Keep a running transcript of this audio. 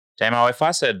Damo, if I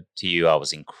said to you I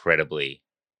was incredibly,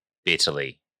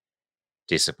 bitterly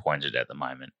disappointed at the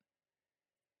moment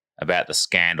about the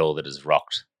scandal that has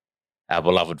rocked our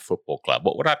beloved football club,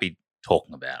 what would I be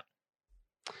talking about?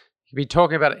 You'd be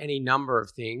talking about any number of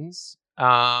things.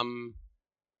 I'll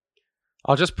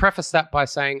just preface that by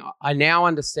saying I now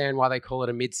understand why they call it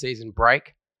a mid-season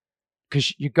break,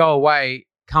 because you go away,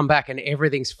 come back, and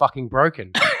everything's fucking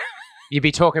broken. You'd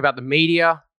be talking about the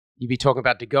media. You'd be talking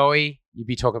about De Goey. You'd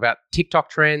be talking about TikTok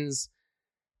trends.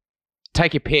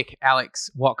 Take your pick, Alex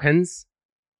Watkins.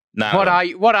 No. What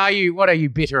are you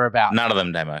bitter about? None of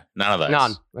them, Damo. None of those.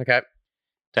 None. Okay.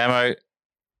 Damo,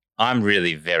 I'm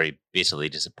really very bitterly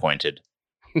disappointed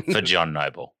for John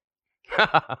Noble.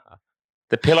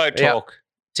 The Pillow Talk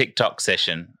TikTok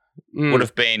session would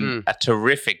have been a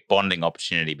terrific bonding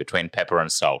opportunity between Pepper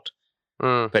and Salt.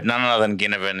 But none other than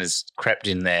Ginnivan has crept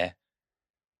in there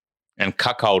and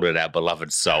cuckolded our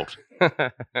beloved Salt.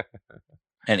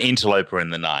 An interloper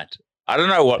in the night. I don't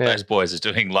know what those boys are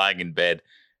doing lying in bed.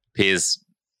 Piers,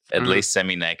 at least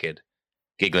semi-naked,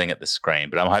 giggling at the screen.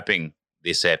 But I'm hoping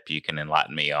this ep you can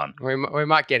enlighten me on. We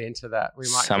might get into that.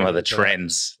 Some of the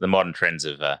trends, the modern trends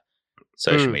of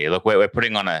social media. Look, we're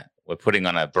putting on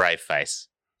a brave face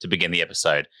to begin the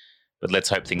episode, but let's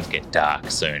hope things get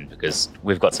dark soon because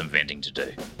we've got some venting to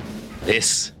do.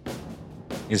 This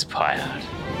is Pie Hard.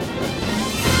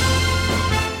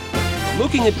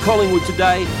 Looking at Collingwood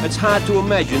today, it's hard to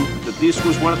imagine that this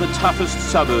was one of the toughest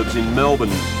suburbs in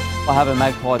Melbourne. I have a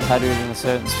magpie tattooed in a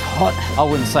certain spot. I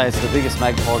wouldn't say it's the biggest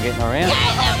magpie getting around.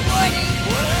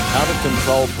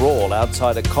 Out-of-control brawl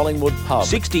outside a Collingwood pub.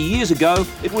 60 years ago,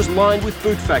 it was lined with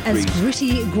boot factories. As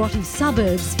gritty, grotty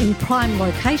suburbs in prime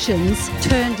locations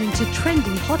turned into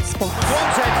trendy hotspots.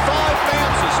 One's had 5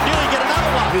 bounces, nearly get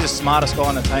another one. Who's the smartest guy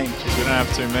on the team? Because we don't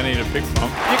have too many to pick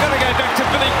from. You've got to go back to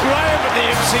Billy Graham at the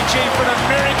MCG for an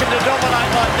American to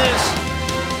dominate like this.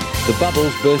 The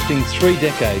Bubbles bursting 3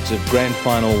 decades of grand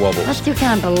final wobbles. I still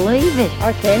can't believe it.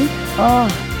 I can.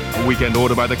 A weekend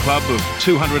order by the club of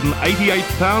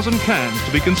 288,000 cans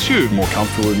to be consumed. More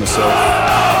comfortable with myself.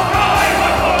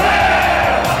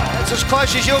 It's as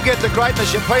close as you'll get to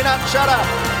greatness, you peanut. Shut up.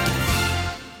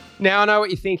 Now I know what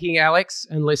you're thinking, Alex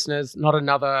and listeners. Not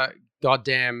another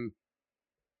goddamn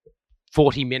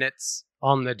 40 minutes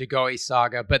on the De Goey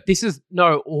saga, but this is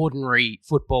no ordinary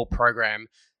football program.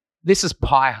 This is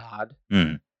Pie Hard.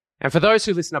 And for those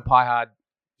who listen to Pie Hard,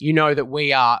 you know that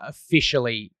we are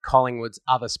officially Collingwood's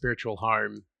other spiritual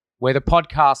home. We're the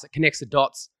podcast that connects the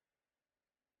dots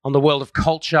on the world of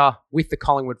culture with the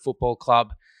Collingwood Football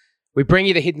Club. We bring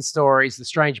you the hidden stories, the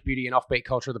strange beauty and offbeat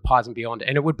culture of the Pies and beyond.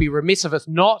 And it would be remiss of us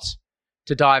not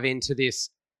to dive into this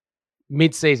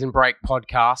mid-season break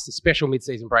podcast, this special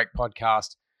mid-season break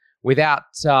podcast, without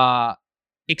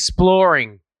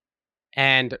exploring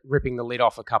and ripping the lid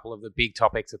off a couple of the big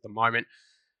topics at the moment.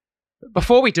 But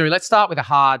before we do, let's start with a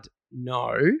hard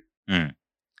no.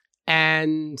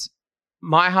 And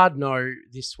my hard no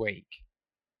this week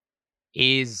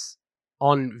is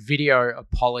on video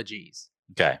apologies.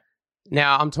 Okay.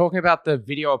 Now, I'm talking about the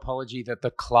video apology that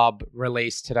the club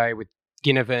released today with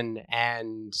Ginnivan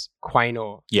and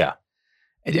Quaynor. Yeah.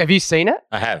 Have you seen it?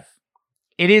 I have.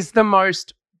 It is the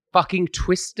most fucking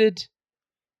twisted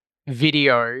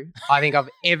video I think I've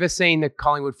ever seen the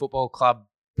Collingwood Football Club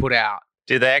put out.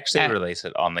 Did they actually release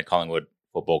it on the Collingwood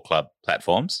Football Club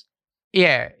platforms?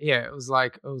 Yeah. It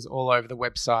was all over the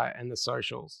website and the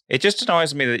socials. It just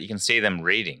annoys me that you can see them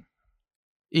reading.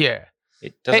 Yeah.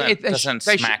 It doesn't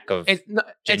smack of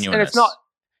genuineness. It's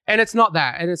not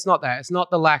that. It's not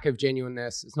the lack of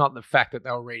genuineness. It's not the fact that they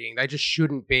were reading. They just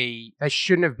shouldn't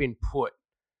have been put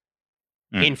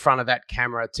in front of that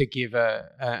camera to give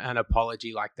an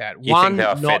apology like that. You think they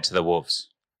were fed to the wolves?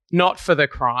 Not for the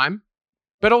crime,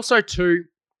 but also two,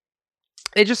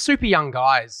 they're just super young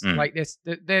guys. Like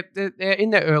they're in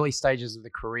their early stages of the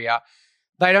career.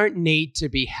 They don't need to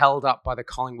be held up by the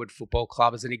Collingwood Football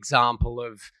Club as an example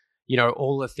of, you know,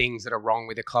 all the things that are wrong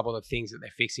with the club or the things that they're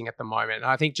fixing at the moment.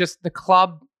 And I think just the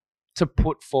club to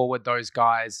put forward those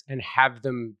guys and have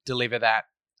them deliver that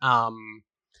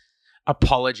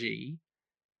apology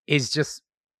is just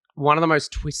one of the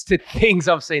most twisted things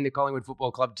I've seen the Collingwood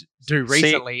Football Club do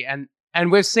recently.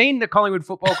 And we've seen the Collingwood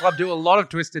Football Club do a lot of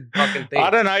twisted fucking things. I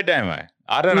don't know, Damo.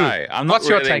 I don't know. What's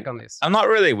your take on this? I'm not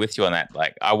really with you on that.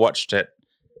 Like, I watched it.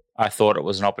 I thought it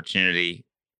was an opportunity,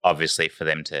 obviously, for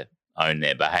them to own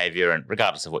their behaviour. And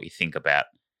regardless of what you think about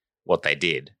what they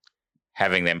did,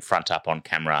 having them front up on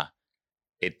camera,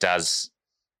 it does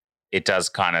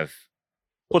kind of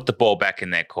put the ball back in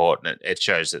their court, and it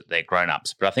shows that they're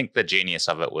grown-ups. But I think the genius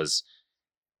of it was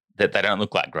that they don't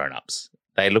look like grown-ups.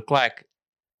 They look like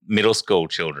middle school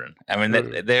children. I mean,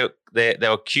 they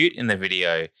were cute in the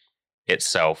video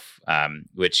itself,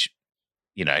 which,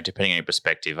 you know, depending on your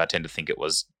perspective, I tend to think it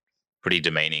was pretty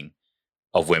demeaning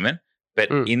of women. But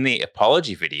in the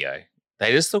apology video,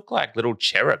 they just look like little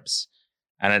cherubs,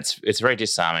 and it's very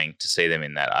disarming to see them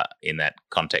in that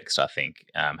context. I think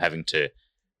having to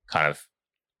kind of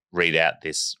read out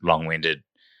this long-winded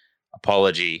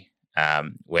apology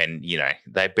when, you know,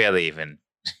 they barely even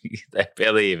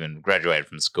graduated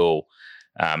from school.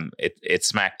 It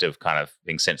smacked of kind of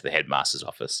being sent to the headmaster's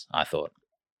office, I thought.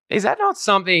 Is that not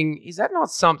something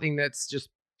that's just,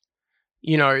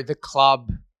 you know, the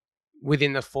club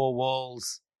within the four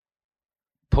walls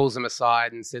pulls them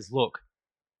aside and says, look,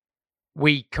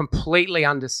 we completely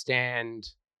understand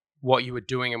what you were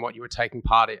doing and what you were taking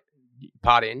part in.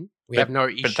 We have no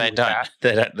issue with that.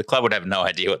 The club would have no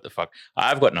idea what the fuck.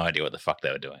 I've got no idea what the fuck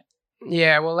they were doing.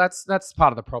 Yeah, well, that's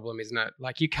part of the problem, isn't it?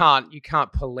 Like, you can't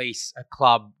police a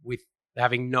club with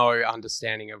having no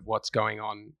understanding of what's going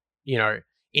on, you know,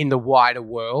 in the wider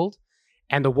world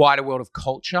and the wider world of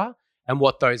culture and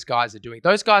what those guys are doing.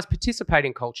 Those guys participate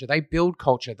in culture. They build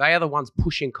culture. They are the ones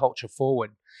pushing culture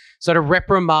forward. So to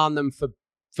reprimand them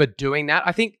for doing that,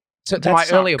 I think to my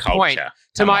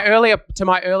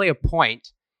earlier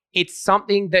point, it's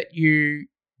something that you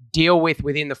deal with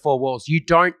within the four walls. You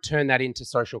don't turn that into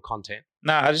social content.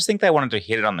 No, I just think they wanted to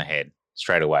hit it on the head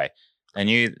straight away. They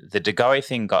knew the De Goey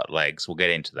thing got legs. We'll get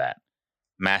into that.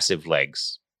 Massive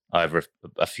legs over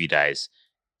a few days.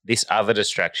 This other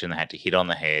distraction they had to hit on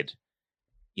the head.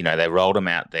 You know, they rolled them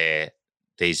out there.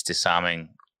 These disarming,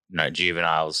 you know,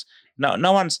 juveniles.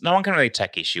 No one can really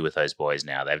take issue with those boys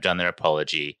now. They've done their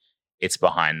apology. It's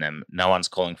behind them. No one's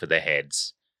calling for their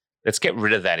heads. Let's get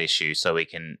rid of that issue so we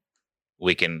can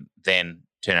then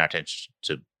turn our attention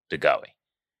to De Goey.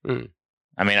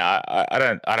 I mean,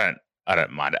 I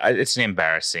don't mind it. It's an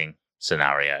embarrassing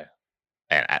scenario,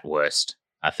 and at worst,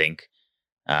 I think.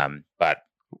 But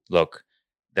look,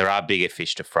 there are bigger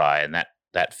fish to fry, and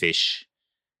that fish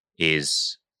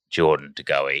is Jordan De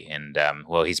Goey, and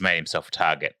well, he's made himself a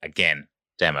target again.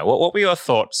 Damo, what were your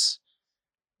thoughts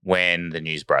when the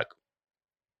news broke?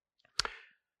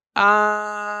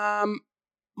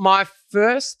 My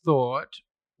first thought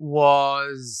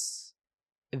was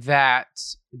that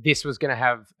this was going to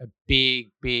have a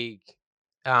big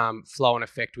flow and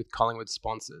effect with Collingwood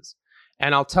sponsors.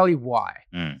 And I'll tell you why.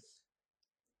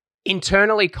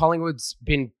 Internally, Collingwood's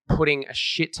been putting a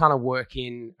shit ton of work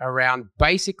in around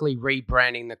basically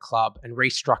rebranding the club and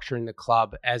restructuring the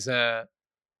club as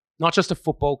not just a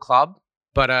football club,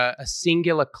 but a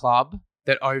singular club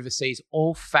that oversees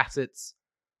all facets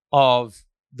of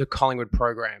the Collingwood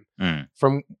program,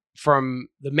 from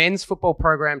the men's football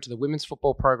program to the women's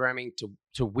football programming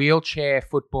to wheelchair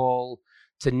football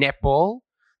to netball.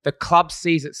 The club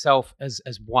sees itself as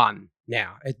one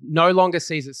now. It no longer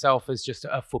sees itself as just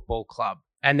a football club,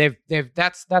 and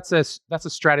that's a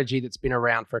strategy that's been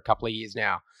around for a couple of years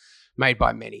now, made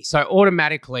by many. So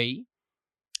automatically,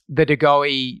 the De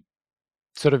Goey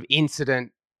sort of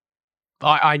incident,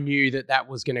 I knew that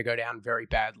was going to go down very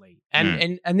badly,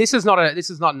 and this is not a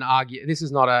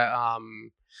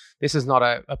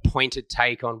pointed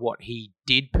take on what he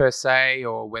did per se,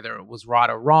 or whether it was right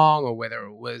or wrong, or whether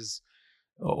it was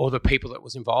or the people that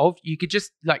was involved. You could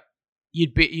just like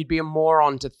you'd be a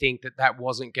moron to think that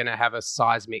wasn't going to have a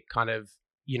seismic kind of,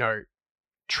 you know,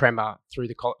 tremor through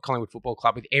the Collingwood Football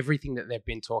Club with everything that they've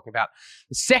been talking about.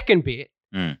 The second bit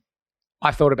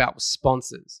I thought about was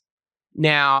sponsors.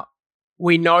 Now,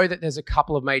 we know that there's a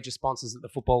couple of major sponsors at the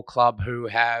football club who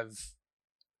have,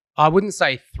 I wouldn't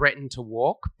say threatened to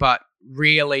walk, but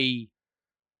really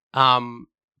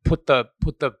put the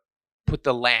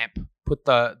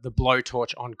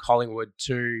blowtorch on Collingwood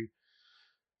to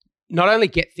not only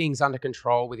get things under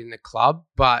control within the club,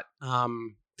 but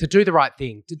to do the right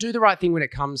thing. To do the right thing when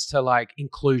it comes to like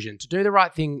inclusion, to do the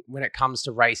right thing when it comes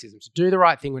to racism, to do the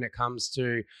right thing when it comes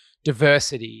to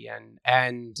diversity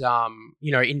and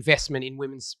you know, investment in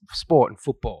women's sport and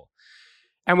football.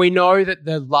 And we know that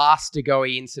the last De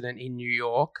Goey incident in New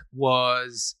York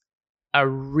was a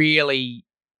really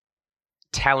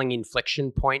telling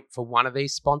inflection point for one of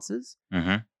these sponsors,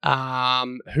 who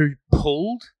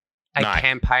pulled a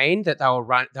campaign that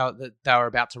they were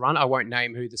about to run. I won't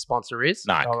name who the sponsor is.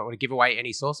 I don't want to give away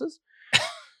any sources.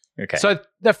 Okay. So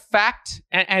the fact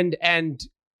and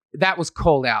that was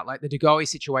called out. Like the De Goey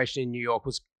situation in New York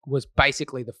was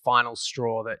basically the final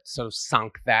straw that sort of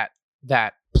sunk that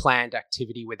planned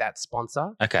activity with that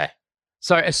sponsor. Okay.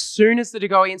 So as soon as the De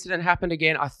Goey incident happened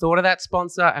again, I thought of that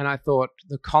sponsor and I thought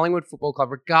the Collingwood Football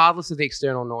Club, regardless of the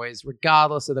external noise,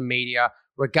 regardless of the media,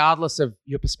 regardless of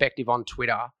your perspective on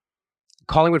Twitter,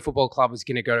 Collingwood Football Club was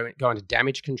going to go into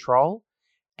damage control.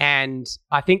 And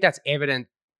I think that's evident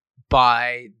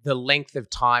by the length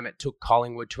of time it took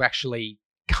Collingwood to actually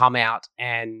come out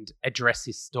and address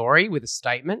this story with a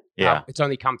statement. Yeah. It's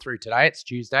only come through today. It's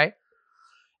Tuesday.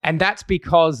 And that's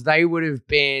because they would have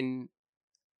gone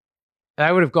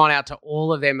out to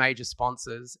all of their major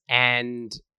sponsors,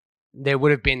 and there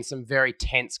would have been some very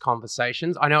tense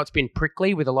conversations. I know it's been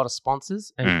prickly with a lot of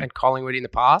sponsors and Collingwood in the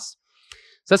past.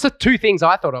 So that's the two things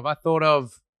I thought of. I thought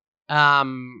of,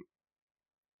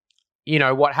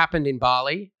 what happened in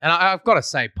Bali. And I've got to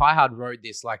say, Piehard rode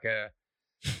this like a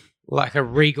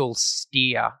regal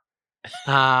steer.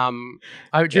 Do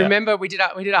you remember we did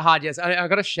a hard yes? I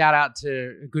got a shout out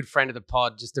to a good friend of the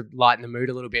pod just to lighten the mood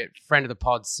a little bit. Friend of the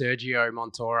pod, Sergio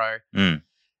Montoro.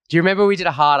 Do you remember we did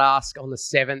a hard ask on the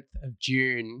 7th of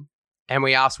June, and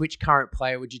we asked which current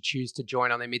player would you choose to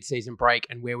join on their mid-season break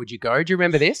and where would you go? Do you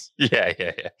remember this? Yeah.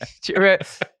 Do you remember?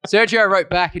 Sergio wrote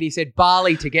back and he said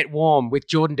Bali to get warm with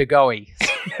Jordan De Goey.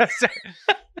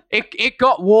 It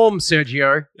got warm,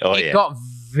 Sergio. It got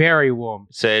very warm.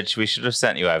 Serge, we should have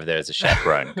sent you over there as a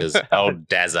chaperone because old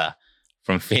Dazza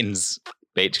from Finn's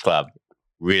Beach Club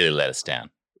really let us down.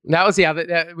 That was the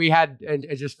other. We had, and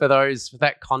just for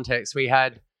that context, we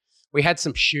had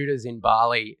some shooters in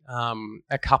Bali,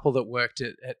 a couple that worked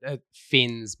at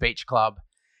Finn's Beach Club,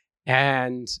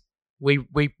 and we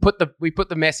put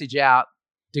the message out.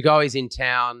 De Goey's in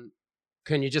town.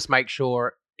 Can you just make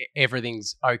sure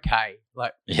everything's okay?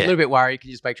 Like a little bit worried. Can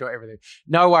you just make sure everything?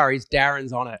 No worries.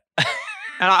 Darren's on it.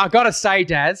 And I got to say,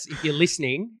 Daz, if you're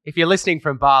listening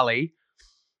from Bali,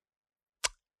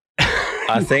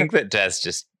 I think that Daz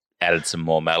just added some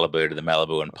more Malibu to the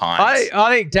Malibu and Pines. I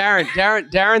think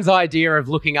Darren's idea of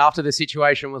looking after the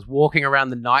situation was walking around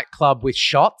the nightclub with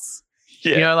shots,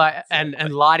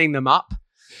 and lighting them up.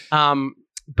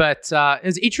 But it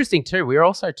was interesting too. We were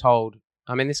also told,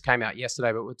 this came out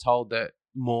yesterday, but we're told that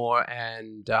Moore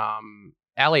and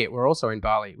Elliot were also in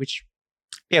Bali, which...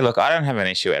 Yeah, look, I don't have an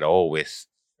issue at all with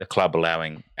the club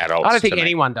allowing adults I don't think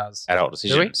anyone does. Adult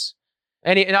decisions.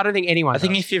 I don't think anyone does. I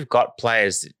think if you've got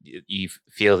players that you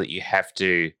feel that you have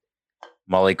to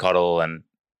mollycoddle and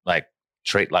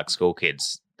treat like school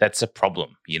kids, that's a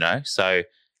problem, So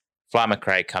Fly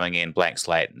McRae coming in blank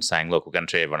slate and saying, look, we're going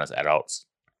to treat everyone as adults.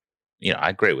 I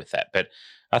agree with that. But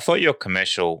I thought your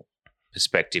commercial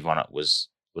perspective on it was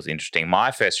interesting.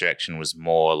 My first reaction was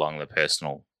more along the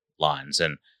personal lines.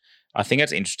 And I think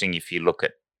it's interesting if you look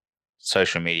at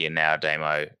social media now,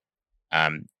 Damo,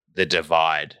 the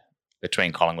divide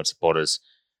between Collingwood supporters.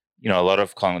 A lot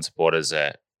of Collingwood supporters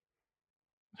are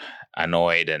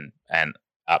annoyed and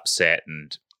upset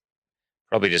and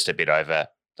probably just a bit over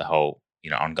the whole,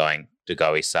 ongoing De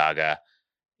Goey saga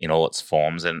in all its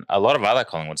forms. And a lot of other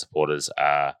Collingwood supporters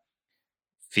are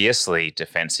fiercely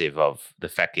defensive of the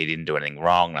fact he didn't do anything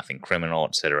wrong, nothing criminal,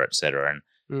 et cetera, et cetera.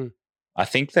 And I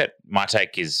think that my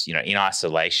take is, in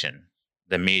isolation,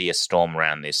 the media storm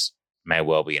around this may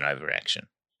well be an overreaction.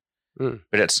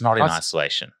 But it's not in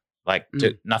isolation.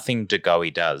 Nothing De Goey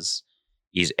does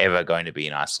is ever going to be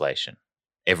in isolation,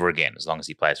 ever again, as long as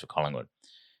he plays for Collingwood.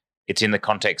 It's in the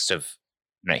context of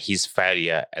his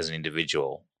failure as an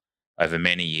individual over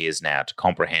many years now to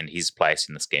comprehend his place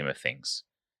in the scheme of things.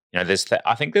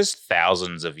 I think there's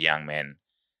thousands of young men,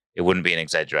 it wouldn't be an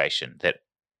exaggeration, that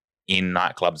in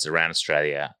nightclubs around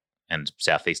Australia and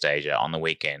Southeast Asia on the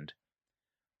weekend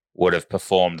would have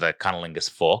performed the cunnilingus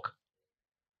fork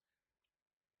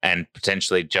and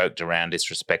potentially joked around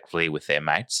disrespectfully with their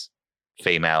mates,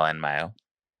 female and male.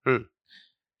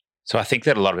 So I think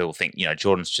that a lot of people think,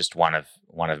 Jordan's just one of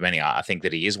many. I think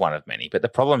that he is one of many. But the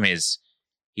problem is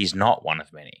he's not one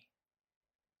of many.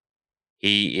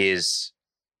 He is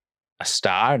a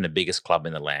star in the biggest club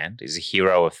in the land. He's a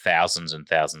hero of thousands and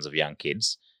thousands of young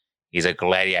kids. He's a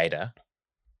gladiator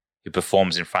who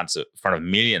performs in front of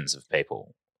millions of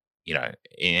people, in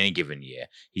any given year.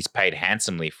 He's paid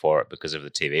handsomely for it because of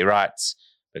the TV rights,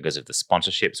 because of the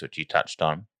sponsorships, which you touched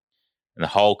on, and the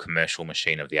whole commercial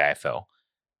machine of the AFL.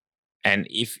 And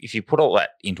if you put all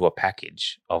that into a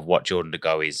package of what Jordan De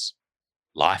Goey's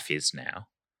life is now,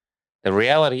 the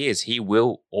reality is he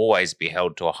will always be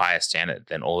held to a higher standard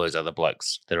than all those other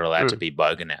blokes that are allowed to be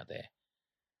bogan out there.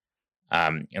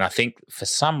 And I think for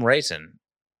some reason,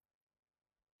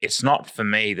 it's not for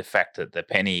me the fact that the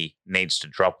penny needs to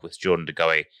drop with Jordan De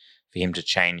Goey for him to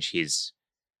change his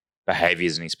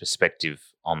behaviours and his perspective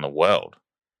on the world.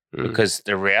 Because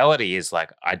the reality is,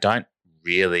 I don't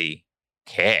really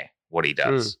care what he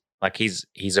does.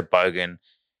 He's a bogan.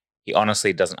 He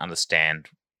honestly doesn't understand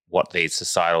what these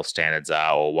societal standards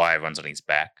are or why everyone's on his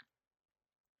back.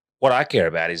 what I care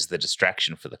about is the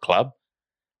distraction for the club.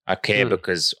 I care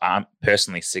because I'm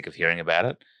personally sick of hearing about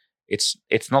it.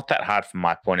 It's not that hard from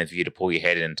my point of view to pull your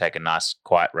head in and take a nice,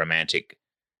 quiet, romantic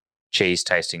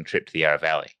cheese-tasting trip to the Yarra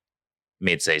Valley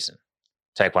mid-season.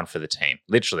 Take one for the team.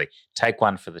 Literally, take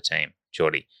one for the team,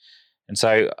 Geordie. And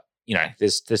so,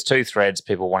 there's two threads.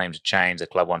 People want him to change. The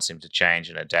club wants him to change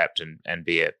and adapt and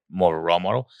be more of a role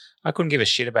model. I couldn't give a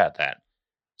shit about that.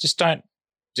 Just don't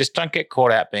get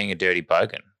caught out being a dirty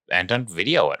bogan and don't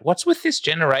video it. What's with this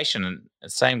generation? And the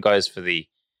same goes for the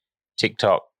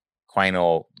TikTok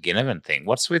Quaynor Ginnivan thing.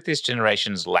 What's with this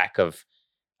generation's lack of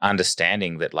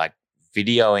understanding that like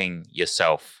videoing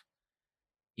yourself,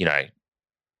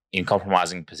 in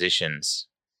compromising positions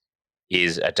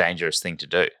is a dangerous thing to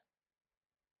do?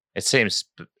 It seems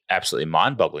absolutely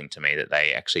mind-boggling to me that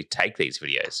they actually take these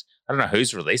videos. I don't know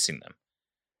who's releasing them.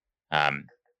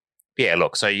 Yeah,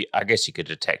 look, so I guess you could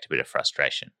detect a bit of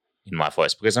frustration in my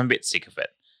voice because I'm a bit sick of it.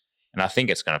 And I think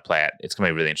it's going to play out. It's going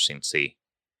to be really interesting to see,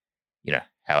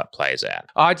 how it plays out.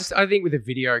 I think with a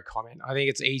video comment, I think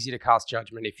it's easy to cast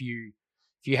judgment if you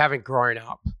haven't grown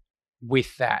up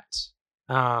with that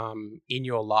in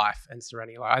your life and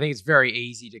surrounding your life. I think it's very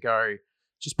easy to go,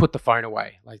 just put the phone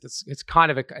away. Like it's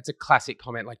kind of it's a classic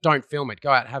comment. Like, don't film it.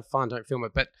 Go out, have fun. Don't film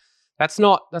it. But that's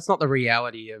not the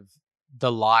reality of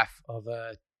the life of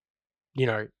a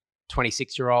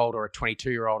 26-year-old or a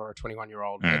 22-year-old or a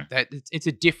 21-year-old. It's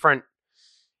a different.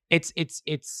 It's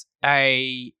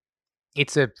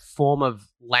a form of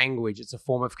language. It's a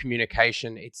form of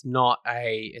communication. It's not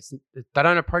they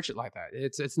don't approach it like that.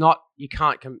 It's not. You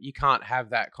can't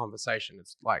have that conversation.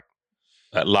 It's like.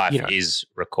 But life is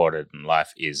recorded and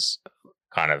life is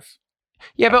kind of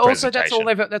but also that's all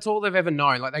they've ever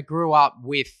known. Like they grew up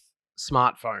with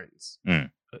smartphones.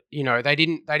 They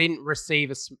didn't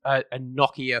receive a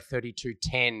Nokia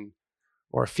 3210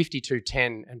 or a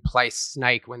 5210 and play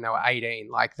Snake when they were 18.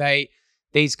 Like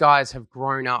these guys have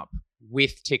grown up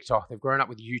with TikTok. They've grown up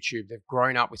with YouTube. They've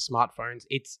grown up with smartphones.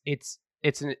 It's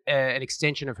an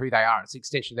extension of who they are. It's an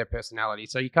extension of their personality.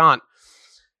 So you can't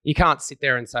sit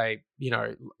there and say,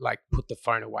 like put the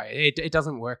phone away. It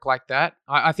doesn't work like that.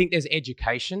 I think there's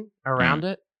education around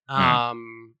it.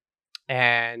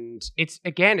 And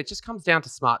it just comes down to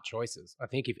smart choices. I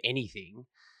think if anything,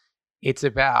 it's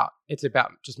about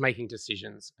just making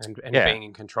decisions and being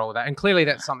in control of that. And clearly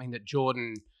that's something that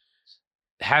Jordan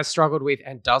has struggled with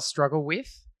and does struggle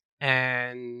with.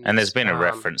 And there's been a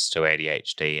reference to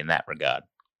ADHD in that regard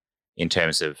in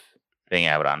terms of being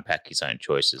able to unpack his own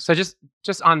choices. So just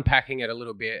unpacking it a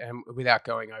little bit and without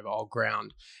going over old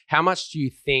ground, how much do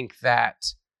you think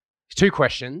that, two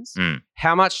questions,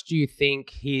 how much do you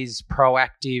think his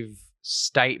proactive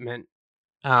statement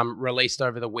released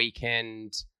over the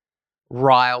weekend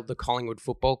riled the Collingwood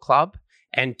Football Club?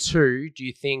 And two, do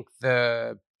you think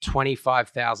the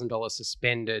 $25,000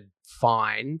 suspended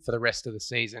fine for the rest of the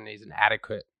season is an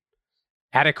adequate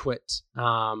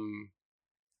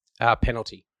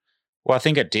penalty? Well, I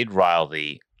think it did rile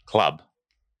the club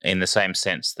in the same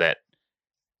sense that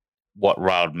what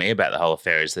riled me about the whole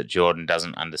affair is that Jordan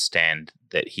doesn't understand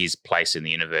that his place in the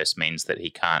universe means that he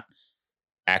can't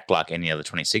act like any other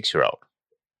 26-year-old.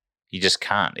 He just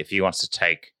can't. If he wants to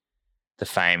take the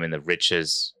fame and the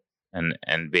riches and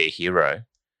be a hero,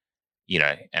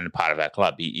 and a part of our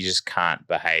club, you just can't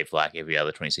behave like every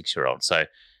other 26-year-old. So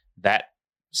that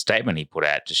statement he put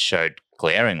out just showed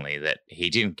glaringly that he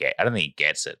didn't get. I don't think he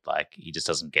gets it. Like he just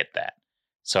doesn't get that.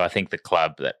 So I think the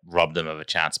club that robbed them of a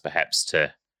chance, perhaps,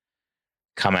 to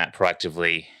come out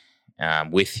proactively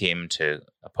with him to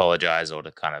apologise or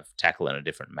to kind of tackle it in a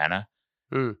different manner.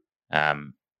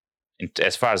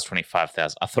 As far as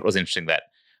 25,000, I thought it was interesting that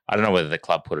I don't know whether the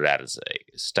club put it out as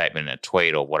a statement in a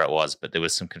tweet or what it was, but there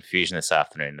was some confusion this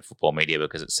afternoon in the football media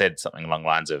because it said something along the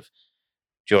lines of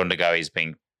Jordan De Goey's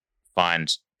being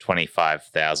fined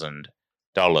 $25,000,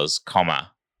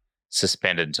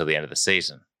 suspended until the end of the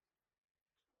season.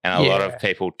 And a lot of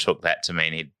people took that to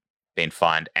mean he'd been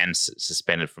fined and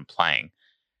suspended from playing.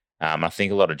 I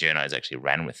think a lot of journos actually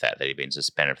ran with that he'd been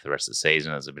suspended for the rest of the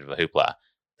season. It was a bit of a hoopla.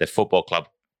 The football club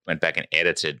went back and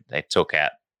edited. They took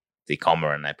out the comma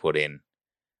and they put in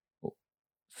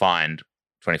fined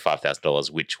 $25,000,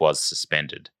 which was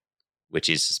suspended, which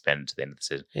is suspended to the end of the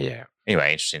season. Yeah.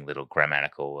 Anyway, interesting little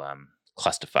grammatical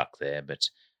clusterfuck there.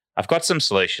 But I've got some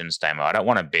solutions, Damo. I don't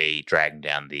want to be dragging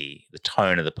down the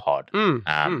tone of the pod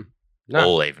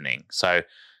all evening. So a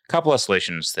couple of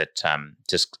solutions that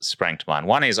just sprang to mind.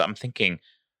 One is I'm thinking,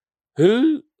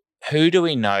 who do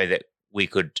we know that we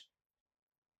could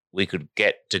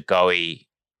get De Goey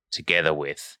together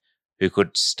with, who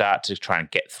could start to try and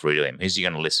get through to him? Who's he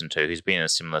going to listen to? Who's been in a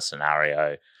similar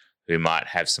scenario? who might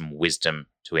have some wisdom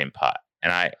to impart.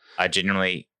 And I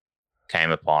genuinely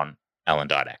came upon Alan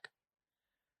Didak.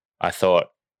 I thought,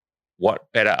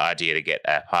 what better idea to get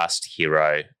a past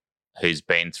hero who's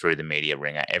been through the media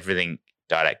ringer. Everything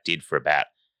Didak did for about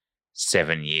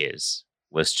 7 years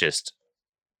was just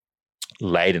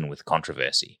laden with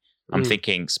controversy. I'm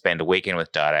thinking spend a weekend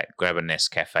with Didak, grab a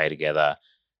Nescafe together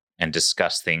and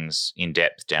discuss things in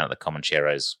depth down at the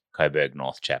Comancheros Coburg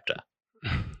North chapter.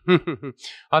 I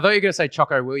thought you were going to say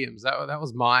Choco Williams. That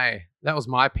was my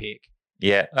pick.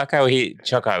 Yeah, okay. Well,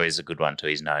 Choco is a good one too.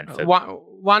 He's known for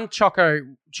one.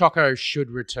 Choco should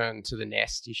return to the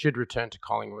nest. He should return to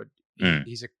Collingwood.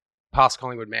 He's a past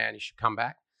Collingwood man. He should come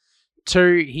back.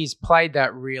 2, he's played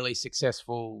that really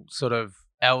successful sort of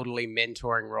elderly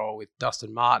mentoring role with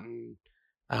Dustin Martin.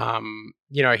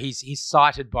 He's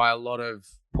cited by a lot of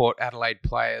Port Adelaide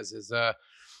players as a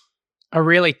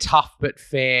really tough but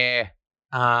fair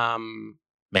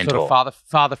mentor, sort of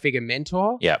father figure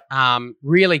mentor. Yeah.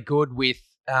 Really good with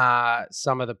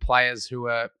some of the players who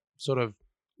are sort of,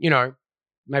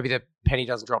 maybe the penny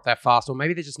doesn't drop that fast, or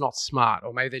maybe they're just not smart,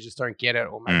 or maybe they just don't get it,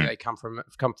 or maybe they come from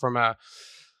an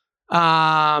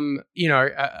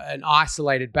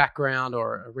isolated background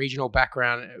or a regional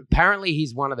background. Apparently,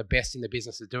 he's one of the best in the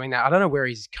business at doing that. I don't know where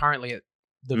he's currently at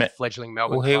the fledgling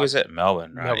Melbourne. Well, he was at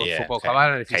Melbourne, right? Melbourne Football Club. I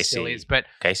don't know if he still is, but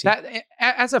that,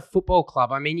 as a football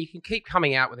club, I mean, you can keep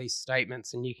coming out with these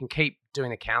statements and you can keep doing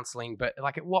the counselling, but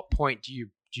like, at what point do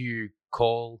you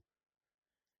call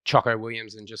Choco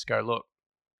Williams and just go, look,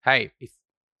 hey, if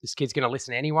this kid's going to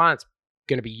listen to anyone, it's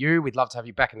going to be you. We'd love to have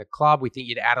you back in the club. We think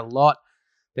you'd add a lot.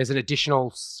 There's an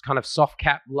additional kind of soft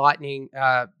cap lightening.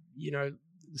 The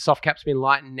soft cap's been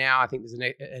lightened now. I think there's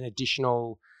an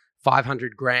additional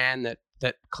 $500,000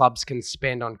 that clubs can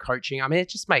spend on coaching. I mean, it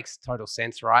just makes total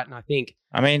sense, right? And I think...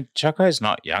 Choco's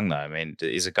not young, though. I mean,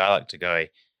 he's a guy like Degoe.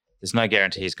 There's no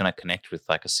guarantee he's going to connect with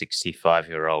like a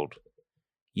 65-year-old,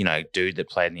 dude that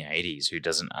played in the 80s who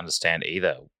doesn't understand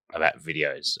either about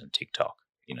videos and TikTok,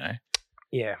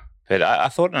 Yeah. But I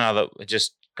thought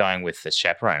just going with the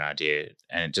chaperone idea,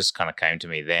 and it just kind of came to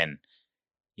me then,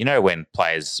 when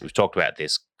players, we've talked about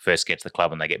this, first get to the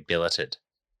club and they get billeted.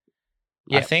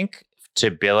 Yep. I think to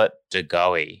billet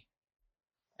Degoe,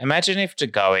 imagine if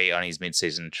Degoe on his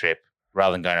mid-season trip,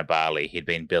 rather than going to Bali, he'd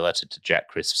been billeted to Jack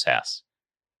Crisp's house,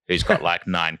 who's got like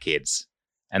 9 kids.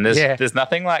 And there's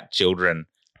nothing like children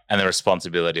and the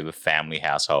responsibility of a family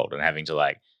household and having to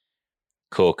like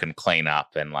cook and clean up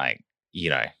and like,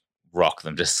 rock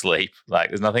them to sleep. Like,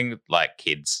 there's nothing like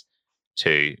kids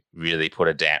to really put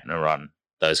a dampener on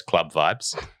those club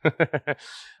vibes.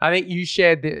 I think you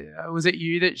shared was it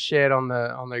you that shared on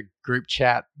the group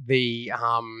chat the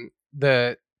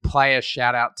player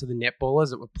shout out to the netballers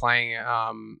that were playing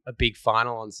a big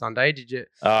final on Sunday? Did you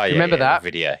remember that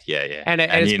video? Yeah. And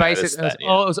it's basically it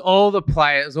was all the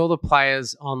players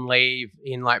on leave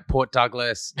in like Port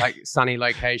Douglas, like sunny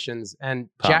locations, and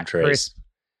Jack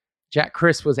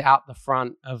Crisp was out the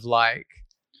front of like,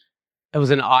 it was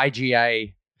an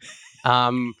IGA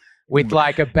with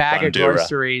like a bag of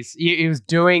groceries. He was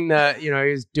doing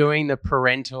the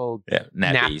parental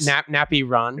nappy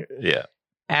run. Yeah.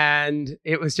 And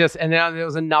it was just, and then there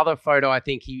was another photo. I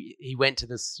think he went to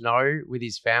the snow with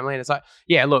his family, and it's like,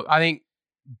 yeah, look, I think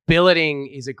billeting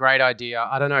is a great idea.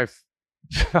 I don't know if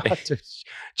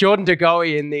Jordan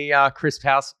Degoe in the Crisp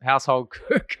household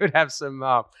could have some.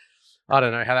 I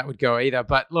don't know how that would go either.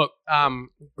 But look,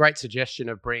 great suggestion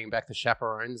of bringing back the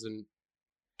chaperones and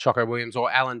Choco Williams or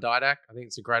Alan Didak. I think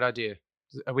it's a great idea.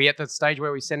 Are we at the stage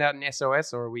where we send out an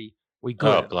SOS, or are we good?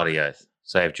 Oh, bloody oath!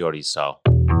 Save Geordie's soul.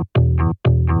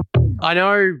 I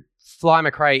know Fly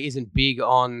McRae isn't big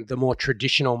on the more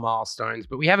traditional milestones,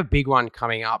 but we have a big one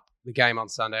coming up, the game on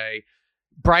Sunday.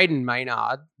 Braden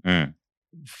Maynard,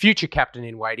 future captain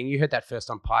in waiting. You heard that first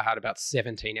on Pie Hard about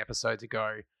 17 episodes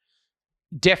ago.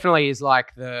 Definitely is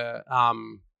like the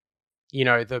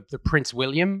Prince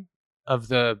William of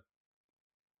the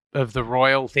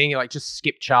royal thing. You're like, just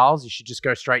skip Charles. You should just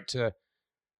go straight to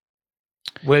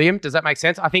William. Does that make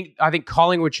sense? I think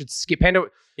Collingwood should skip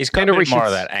Pender. He's got a bit more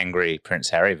of that angry Prince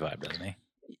Harry vibe, doesn't he?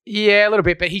 Yeah, a little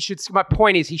bit. But he should. My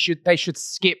point is, they should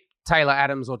skip Taylor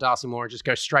Adams or Darcy Moore and just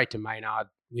go straight to Maynard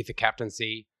with the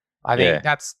captaincy. I think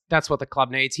that's what the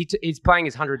club needs. He's playing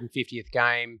his 150th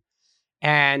game,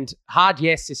 and hard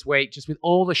yes this week, just with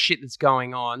all the shit that's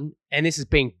going on, and this is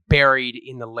being buried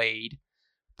in the lead.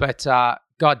 But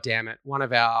God damn it, one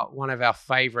of our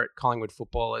favourite Collingwood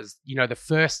footballers. The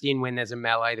first in when there's a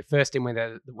melee, the first in when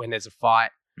there's a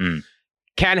fight.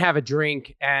 Can have a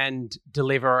drink and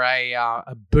deliver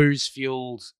a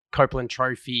booze-fueled Copeland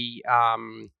Trophy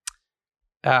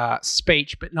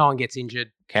speech, but no one gets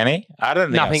injured. Can he? I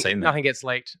don't think I've seen that. Nothing gets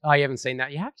leaked. Oh, you haven't seen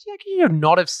that? You have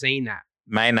not have seen that.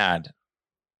 Maynard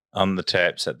on the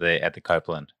Terps at the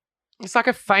Copeland. It's like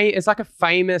a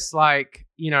famous, like,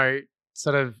 you know,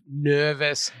 sort of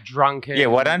nervous, drunken. Yeah,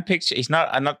 well, I don't picture.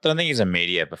 I don't think he's a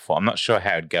media before. I'm not sure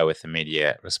how it'd go with the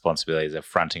media responsibilities of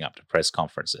fronting up to press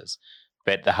conferences.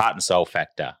 But the heart and soul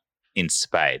factor in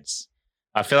spades.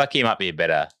 I feel like he might be a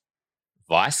better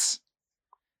vice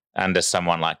under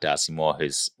someone like Darcy Moore,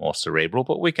 who's more cerebral,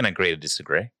 but we can agree to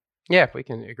disagree. Yeah, we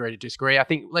can agree to disagree. I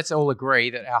think let's all agree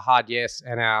that our hard yes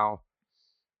and our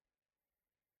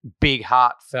big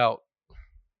heartfelt.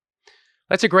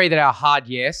 Let's agree that our hard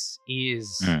yes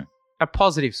is a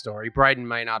positive story. Braden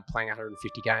Maynard playing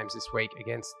 150 games this week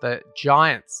against the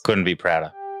Giants. Couldn't be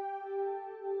prouder.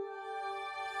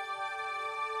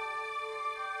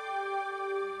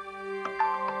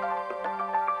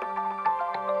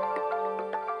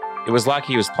 It was like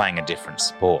he was playing a different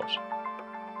sport,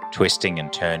 twisting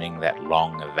and turning that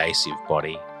long, evasive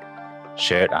body,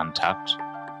 shirt untucked,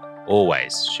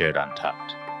 always shirt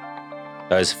untucked.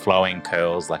 Those flowing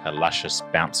curls like a luscious,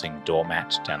 bouncing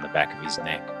doormat down the back of his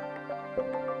neck.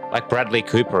 Like Bradley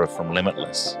Cooper from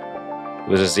Limitless. It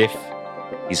was as if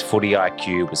his footy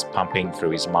IQ was pumping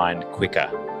through his mind quicker,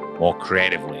 more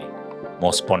creatively,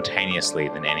 more spontaneously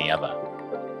than any other.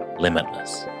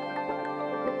 Limitless.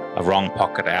 A wrong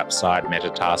pocket outside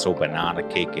metatarsal banana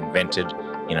kick invented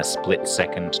in a split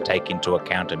second to take into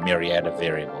account a myriad of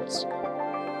variables.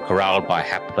 Corralled by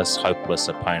hapless, hopeless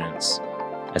opponents,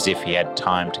 as if he had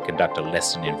time to conduct a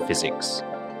lesson in physics,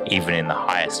 even in the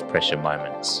highest pressure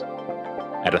moments.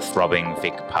 At a throbbing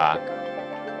Vic Park,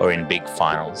 or in big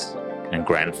finals and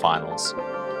grand finals,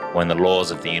 when the laws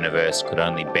of the universe could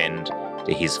only bend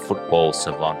to his football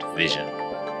savant vision.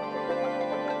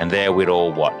 And there we'd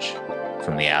all watch,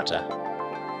 from the outer,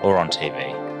 or on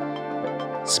TV,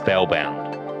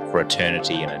 spellbound for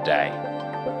eternity in a day,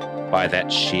 by that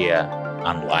sheer,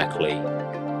 unlikely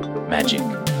magic.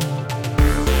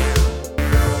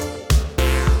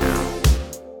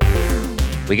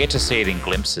 We get to see it in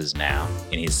glimpses now,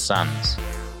 in his sons,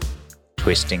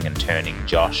 twisting and turning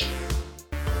Josh,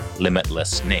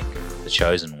 limitless Nick, the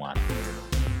chosen one,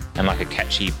 and like a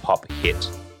catchy pop hit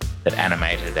that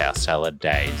animated our salad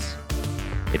days,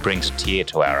 it brings a tear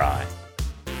to our eye,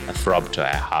 a throb to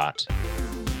our heart,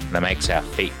 and it makes our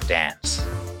feet dance,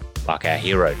 like our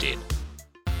hero did,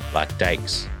 like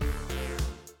Dakes.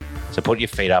 So put your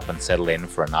feet up and settle in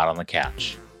for a night on the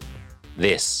couch.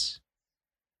 This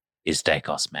is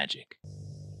Daicos Magic.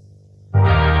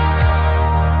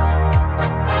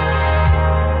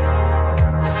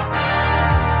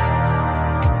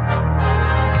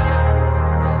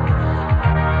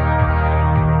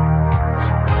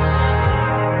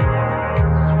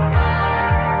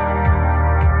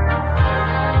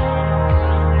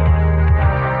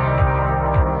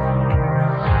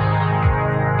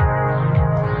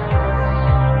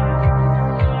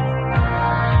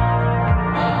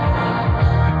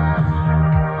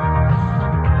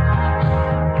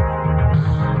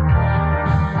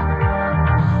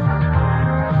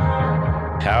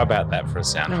 How about that for a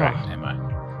soundtrack demo?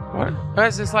 What?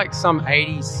 It's just like some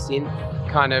 80s synth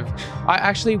kind of. I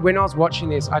actually, when I was watching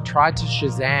this, I tried to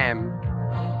Shazam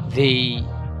the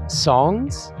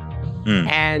songs,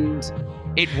 and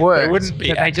it worked. They wouldn't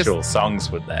be actual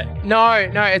songs, would they? No,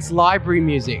 it's library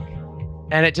music,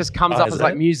 and it just comes up as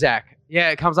like Muzak. Yeah,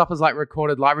 it comes up as like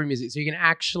recorded library music, so you can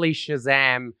actually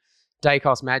Shazam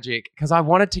Daicos Magic. Because I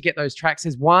wanted to get those tracks.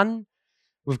 There's one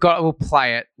we'll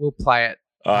play it.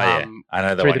 Oh yeah, I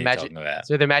know the one you're talking about.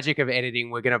 So the magic of editing,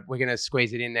 we're gonna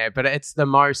squeeze it in there. But it's the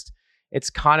most.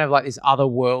 It's kind of like this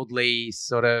otherworldly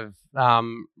sort of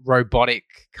robotic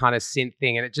kind of synth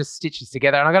thing, and it just stitches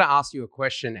together. And I'm going to ask you a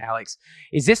question, Alex.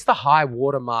 Is this the high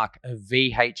watermark of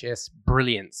VHS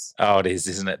brilliance? Oh, it is,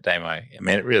 isn't it, Damo? I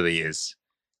mean, it really is.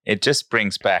 It just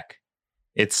brings back.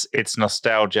 It's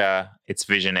nostalgia. It's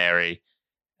visionary.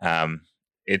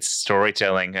 It's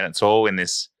storytelling, and it's all in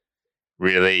this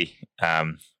really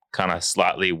kind of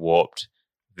slightly warped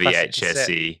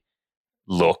VHS-y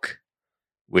look,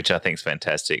 which I think is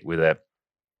fantastic, with a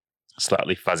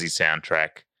slightly fuzzy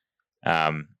soundtrack.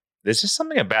 There's just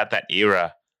something about that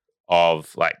era of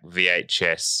like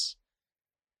VHS,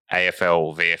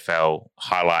 AFL, VFL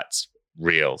highlights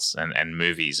reels and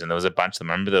movies. And there was a bunch of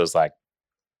them. Remember there was like,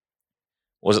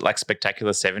 was it like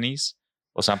Spectacular 70s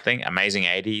or something? Amazing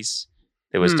 80s.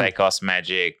 There was Daicos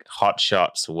Magic. Hot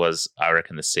Shots was, I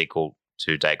reckon, the sequel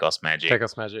to Daicos Magic.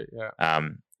 Daicos Magic, yeah.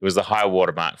 It was the high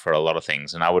watermark for a lot of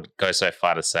things. And I would go so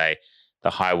far to say the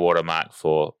high watermark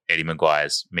for Eddie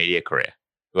Maguire's media career,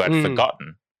 who I'd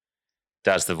forgotten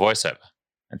does the voiceover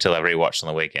until I rewatched on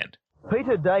the weekend.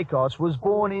 Peter Dacos was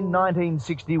born in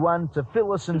 1961 to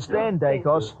Phyllis and Stan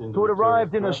Dacos, who had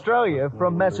arrived in Australia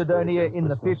from Macedonia in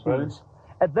the 50s.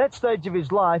 At that stage of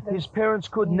his life, his parents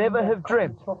could never have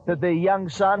dreamt that their young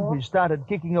son, who started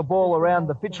kicking a ball around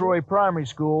the Fitzroy Primary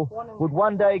School, would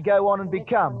one day go on and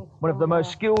become one of the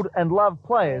most skilled and loved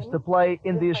players to play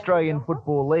in the Australian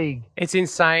Football League. It's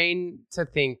insane to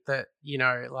think that,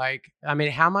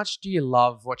 how much do you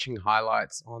love watching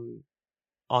highlights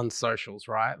on socials,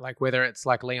 right? Like whether it's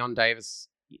like Leon Davis,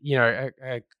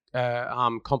 a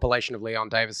compilation of Leon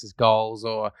Davis's goals,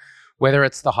 or whether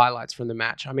it's the highlights from the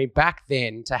match. I mean, back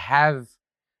then to have,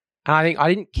 and I think I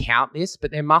didn't count this, but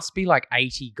there must be like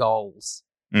 80 goals,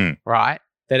 right?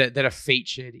 That are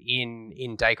featured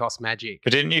in Dacos Magic.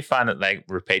 But didn't you find that they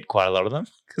repeat quite a lot of them?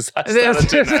 Because I started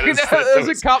to notice there's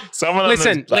a couple. Some of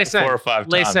them like 4 or 5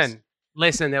 times.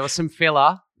 Listen. There was some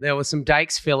filler. There was some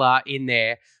Dakes filler in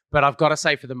there, but I've got to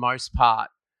say, for the most part,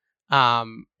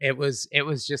 it was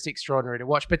just extraordinary to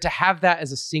watch. But to have that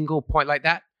as a single point like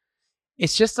that,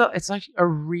 it's like a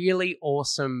really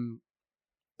awesome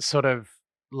sort of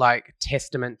like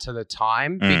testament to the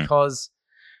time, because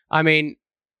I mean,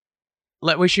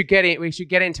 we should get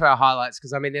into our highlights,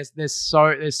 because I mean there's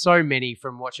so many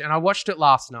from watching, and I watched it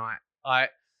last night.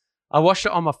 I watched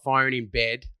it on my phone in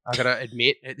bed. I gotta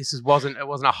admit, it wasn't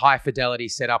a high fidelity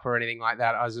setup or anything like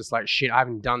that. I was just like, shit, I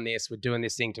haven't done this. We're doing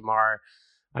this thing tomorrow.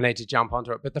 I need to jump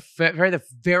onto it. But the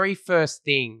very first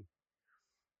thing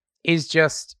is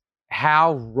just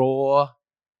how raw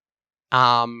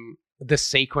the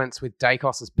sequence with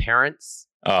Dacos's parents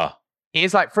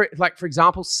is. Like for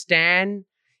example, Stan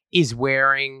is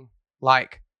wearing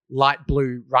like light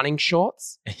blue running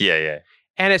shorts. Yeah.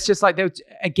 And it's just like,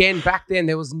 back then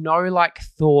there was no like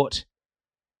thought,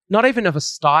 not even of a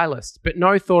stylist, but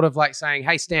no thought of like saying,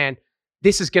 hey Stan,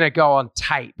 this is going to go on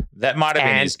tape. That might have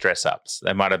been his dress ups.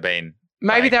 They might have been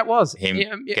maybe that was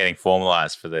him getting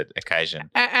formalized for the occasion.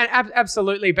 And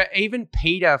absolutely. But even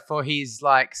Peter, for his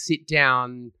like sit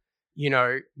down,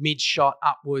 mid shot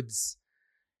upwards.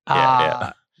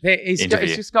 He's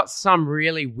just got some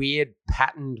really weird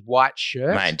patterned white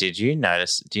shirt. Mate, did you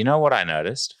notice? Do you know what I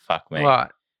noticed? Fuck me.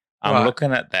 What? I'm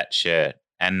looking at that shirt,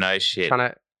 and no shit,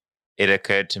 it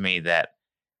occurred to me that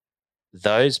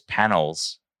those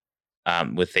panels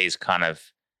with these kind of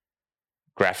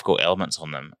graphical elements on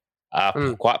them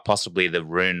are quite possibly the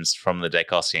runes from the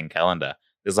Dacosian calendar.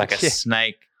 There's like a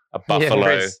snake, a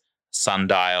buffalo,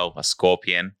 sundial, a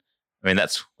scorpion. I mean,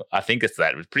 I think it's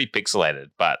that. It's pretty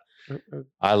pixelated, but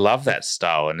I love that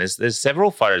style. And there's several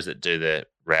photos that do the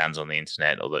rounds on the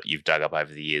internet, or that you've dug up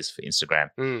over the years for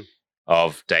Instagram,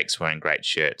 of Dakes wearing great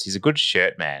shirts. He's a good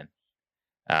shirt man.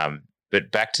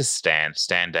 But back to Stan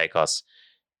Dacos,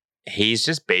 he's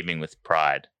just beaming with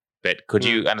pride. But could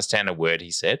you understand a word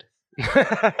he said?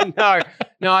 No.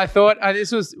 I thought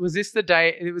was this the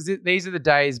day? These are the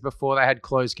days before they had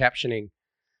closed captioning.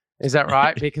 Is that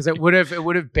right? Because it would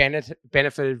have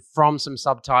benefited from some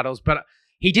subtitles, but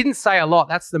he didn't say a lot.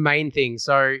 That's the main thing.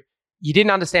 So you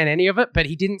didn't understand any of it, but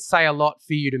he didn't say a lot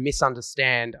for you to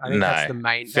misunderstand. I think that's the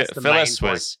main.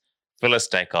 Phyllis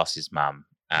Dacos' mum.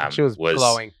 She was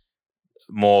glowing,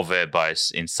 more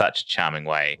verbose in such a charming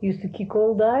way. Used to kick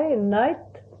all day and night,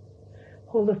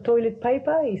 all the toilet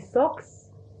paper, his socks,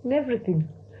 and everything.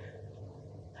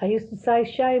 I used to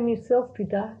say, shame yourself,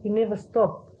 Peter. You never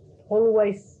stop.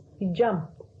 Always you jump,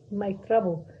 make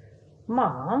trouble.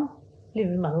 Mom, leave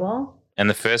him alone. And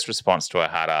the first response to our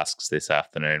Hard Asks this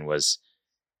afternoon was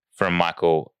from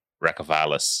Michael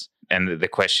Rakavalis. And the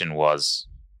question was,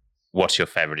 what's your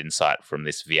favourite insight from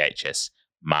this VHS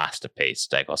masterpiece,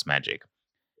 Dacos Magic?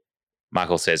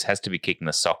 Michael says, has to be kicking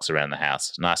the socks around the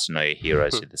house. Nice to know your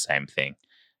heroes did the same thing.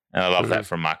 And I love that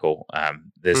from Michael.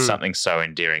 There's something so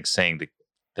endearing seeing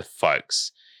the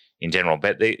folks in general.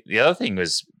 But the other thing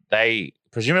was, they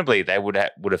presumably would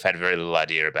have had very little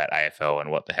idea about AFL and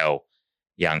what the hell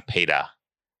young Peter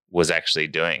was actually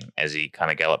doing as he kind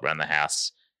of galloped around the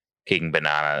house, kicking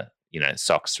banana,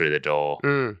 socks through the door.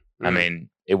 I mean,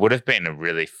 it would have been a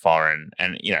really foreign,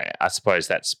 and I suppose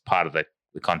that's part of the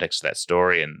context of that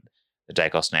story, and the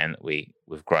Dacos name that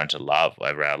we've grown to love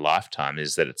over our lifetime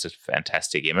is that it's a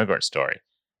fantastic immigrant story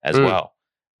as well.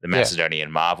 The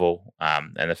Macedonian marvel,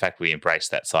 and the fact we embrace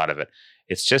that side of it.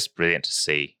 It's just brilliant to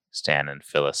see Stan and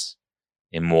Phyllis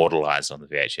immortalized on the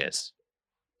VHS.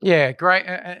 Yeah, great.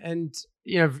 And,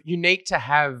 unique to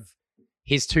have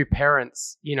his two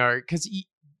parents, because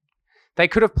they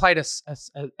could have played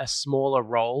a smaller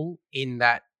role in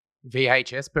that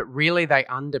VHS, but really they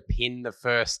underpin the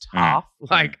first half.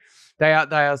 Like they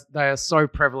are so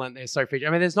prevalent. They're so featured.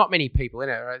 I mean, there's not many people in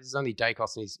it. Right? There's only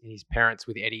Dacos and his parents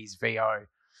with Eddie's VO.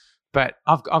 But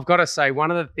I've got to say,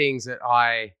 one of the things that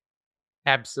I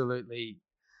absolutely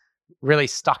really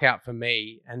stuck out for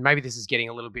me, and maybe this is getting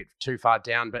a little bit too far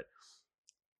down, but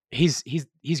his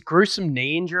gruesome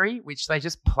knee injury, which they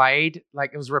just played,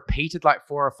 like it was repeated like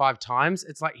 4 or 5 times.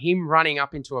 It's like him running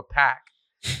up into a pack,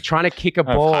 trying to kick a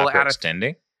ball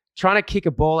trying to kick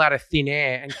a ball out of thin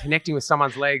air and connecting with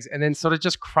someone's legs, and then sort of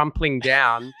just crumpling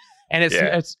down. And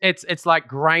it's like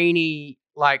grainy,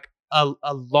 like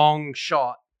a long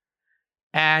shot.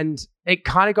 And it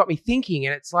kind of got me thinking,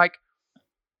 and it's like,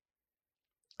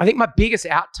 I think my biggest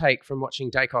outtake from watching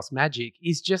Dacos Magic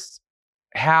is just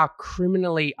how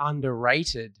criminally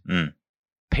underrated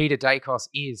Peter Dacos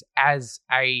is as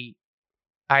a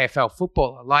AFL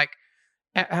footballer. Like,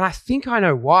 and I think I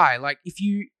know why. Like,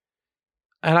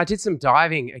 and I did some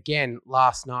diving again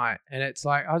last night, and it's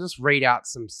like, I'll just read out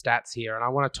some stats here, and I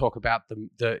want to talk about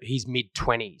his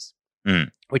mid-20s,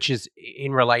 which is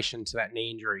in relation to that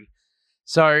knee injury.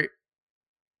 So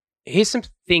here's some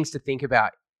things to think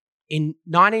about. In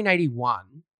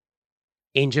 1981,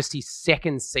 in just his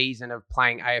second season of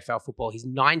playing AFL football, he's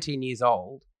 19 years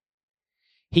old.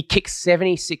 He kicked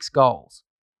 76 goals.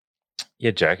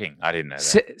 You're joking. I didn't know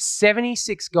that.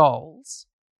 76 goals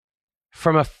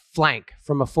from a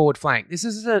forward flank. This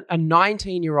is a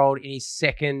 19-year-old in his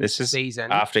second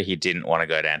season. After he didn't want to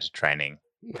go down to training.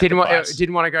 Didn't want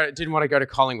to go to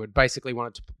Collingwood. Basically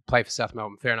wanted to play for South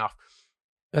Melbourne. Fair enough.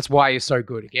 That's why he's so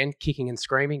good. Again, kicking and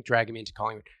screaming, drag him into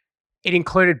Collingwood. It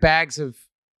included bags of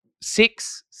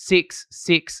 6, 6,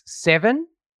 6, 7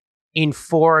 in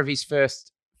 4 of his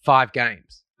first 5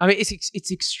 games. I mean,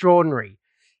 it's extraordinary.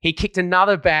 He kicked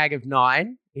another bag of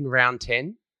 9 in round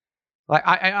 10. Like,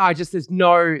 I just, there's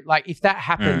no, like, if that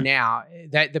happened now,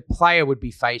 that the player would be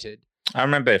fated. I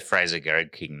remember Fraser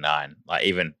Garrett kicking 9, like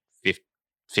even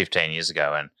 15 years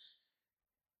ago,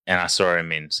 and I saw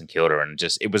him in St Kilda, and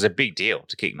just, it was a big deal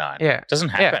to kick 9. Yeah. It doesn't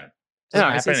happen. It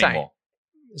doesn't happen anymore.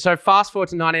 So fast forward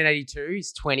to 1982,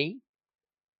 he's 20.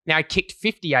 Now, he kicked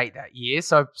 58 that year,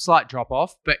 so slight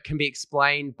drop-off, but can be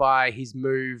explained by his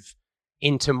move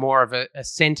into more of a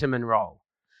centreman role.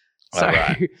 So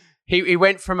he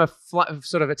went from a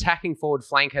sort of attacking forward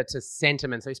flanker to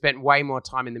centreman, so he spent way more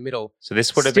time in the middle. So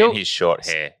this would have been his short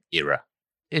hair era.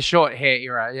 His short hair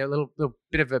era, yeah, a little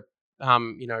bit of a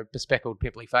bespeckled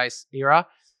pimply face era.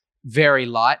 Very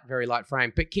light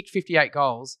frame, but kicked 58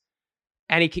 goals.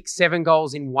 And he kicked 7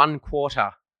 goals in 1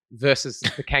 quarter versus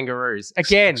the Kangaroos.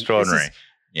 Again, extraordinary.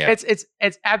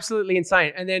 It's absolutely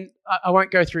insane. And then I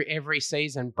won't go through every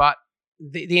season, but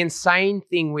the insane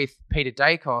thing with Peter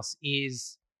Dacos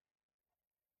is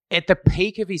at the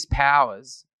peak of his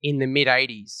powers in the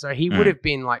mid-80s. So he would have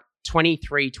been like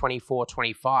 23, 24,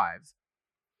 25.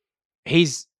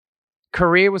 His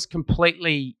career was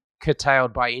completely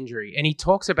curtailed by injury. And he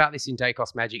talks about this in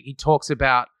Dacos Magic. He talks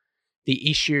about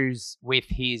the issues with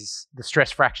the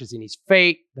stress fractures in his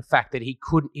feet, the fact that he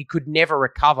could never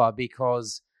recover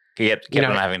because he kept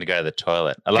on having to go to the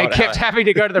toilet. He kept having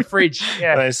to go to the fridge.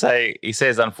 Yeah. He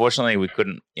says, unfortunately, we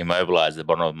couldn't immobilize the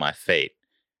bottom of my feet.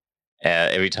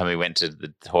 Every time he went to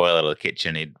the toilet or the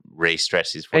kitchen, he'd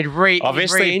re-stress his foot.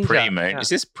 Obviously, pre-moon. Yeah. Is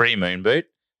this pre-moon boot?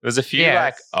 There was a few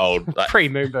old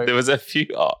pre-moon boot. There was a few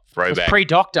throwback,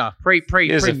 pre-doctor,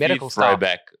 pre-medical stuff.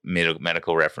 Throwback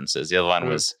medical references. The other one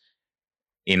was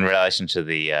in relation to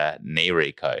the knee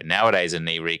reco. Nowadays, a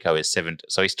knee reco is 7.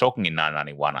 So he's talking in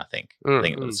 1991, I think. I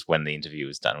think it was when the interview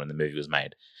was done, when the movie was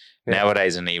made. Yeah.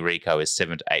 Nowadays, a knee reco is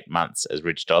 7 to 8 months, as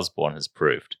Richard Osborne has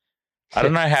proved. I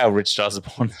don't know how Richard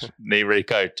Osborne's knee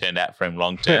reco turned out for him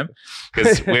long term,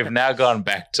 because we've now gone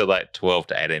back to like 12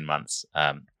 to 18 months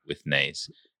with knees.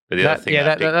 But the other thing,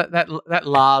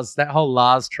 that whole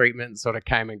Lars treatment sort of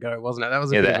came and go, wasn't it? That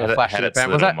was a bit of a flash in the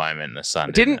pan. Was that moment in the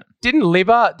sun? Didn't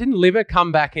Libba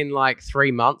come back in like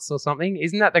 3 months or something?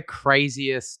 Isn't that the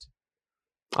craziest?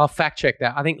 I'll fact check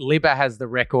that. I think Libba has the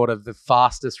record of the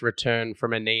fastest return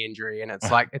from a knee injury, and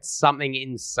it's like it's something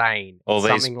insane. All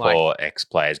these poor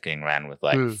ex-players getting around with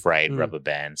like frayed rubber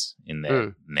bands in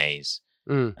their knees.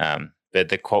 But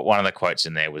one of the quotes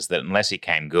in there was that unless he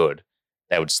came good,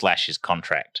 they would slash his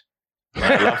contract. And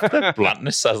I love the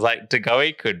bluntness. I was like,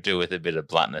 Degoe could do with a bit of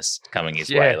bluntness coming his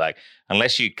way. Like,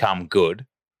 unless you come good,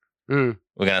 we're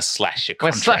going to slash your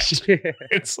contract.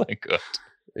 It's like good.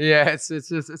 Yeah, it's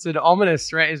an ominous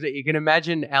threat, isn't it? You can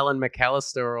imagine Alan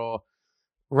McAllister or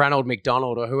Ronald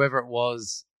McDonald or whoever it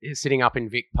was sitting up in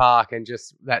Vic Park and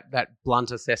just that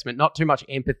blunt assessment. Not too much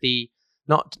empathy,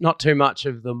 not too much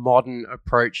of the modern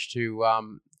approach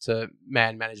to to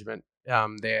man management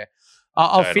there.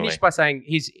 I'll finish by saying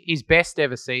his best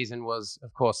ever season was,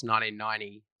 of course,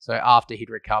 1990. So after he'd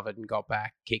recovered and got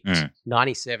back, kicked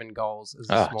 97 goals as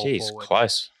a small forward.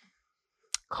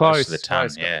 Close to the ton,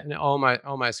 yeah. And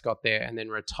almost got there, and then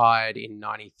retired in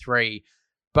 93.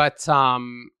 But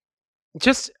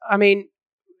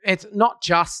it's not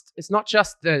just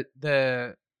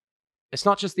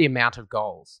the amount of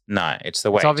goals. No, it's the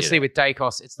way. It's obviously with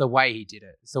Daicos, it's the way he did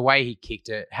it. It's the way he kicked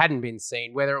it. Hadn't been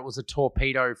seen, whether it was a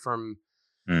torpedo from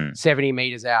 70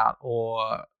 meters out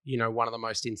or, one of the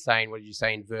most insane, what did you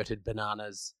say, inverted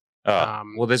bananas.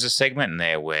 Well, there's a segment in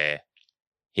there where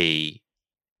he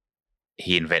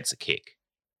invents a kick.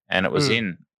 And it was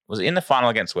in the final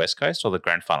against West Coast or the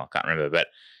grand final? I can't remember, but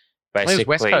basically it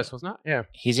was West Coast, wasn't it? Yeah.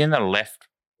 He's in the left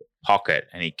pocket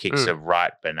and he kicks a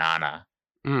right banana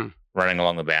running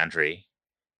along the boundary,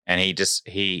 and he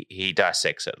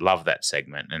dissects it. Love that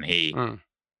segment. And he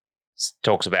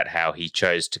talks about how he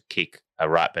chose to kick a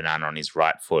right banana on his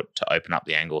right foot to open up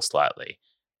the angle slightly,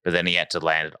 but then he had to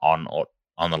land it on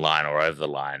the line or over the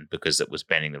line because it was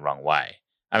bending the wrong way.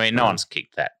 I mean, no one's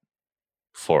kicked that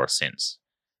before or since,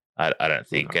 I don't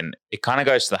think. And it kind of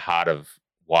goes to the heart of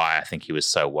why I think he was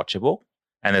so watchable.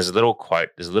 And there's a little quote,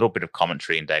 there's a little bit of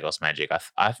commentary in Daicos Magic.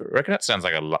 I reckon it sounds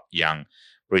like a young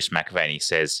Bruce McAvaney. He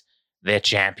says, "Their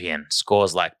champion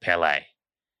scores like Pele."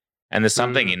 And there's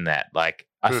something in that. Like,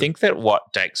 I think that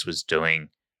what Daicos was doing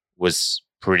was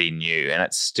pretty new, and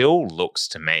it still looks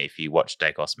to me, if you watch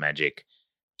Daicos Magic,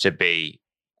 to be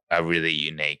a really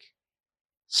unique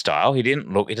style. He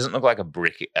doesn't look like a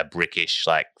brickish,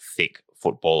 like thick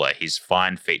footballer. He's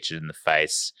fine featured in the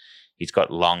face. He's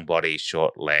got long body,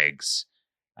 short legs.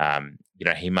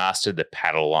 He mastered the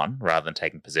paddle on rather than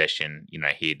taking possession.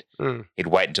 He'd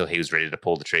wait until he was ready to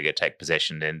pull the trigger, take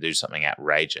possession, then do something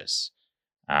outrageous.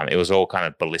 It was all kind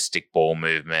of ballistic ball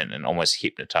movement and almost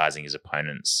hypnotizing his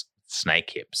opponent's snake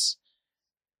hips.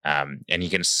 And you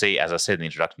can see, as I said in the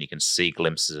introduction, you can see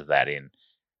glimpses of that in,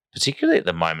 particularly at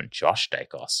the moment, Josh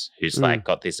Daicos, who's like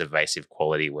got this evasive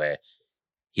quality where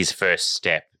his first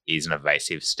step is an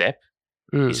evasive step.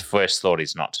 His first thought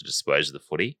is not to dispose of the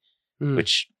footy,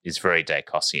 which is very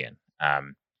Daicosian.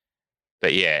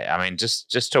 But yeah, I mean,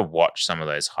 just to watch some of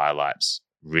those highlights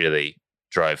really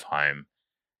drove home,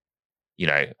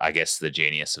 I guess the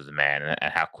genius of the man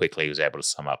and how quickly he was able to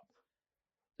sum up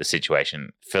the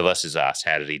situation. Phyllis is asked,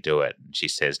 how did he do it? And she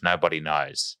says, nobody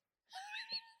knows.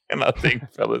 And I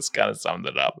think Phyllis kind of summed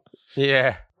it up.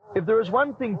 Yeah. If there is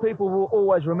one thing people will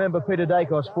always remember Peter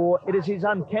Daicos for, it is his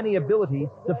uncanny ability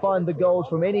to find the goals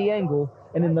from any angle.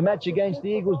 And in the match against the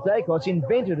Eagles, Daicos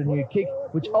invented a new kick,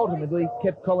 which ultimately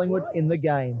kept Collingwood in the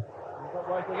game. He's not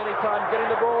wasting any time getting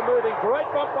the ball moving. Great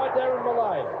bump by Darren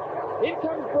Malay. In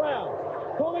comes Brown.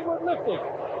 Collingwood lifting.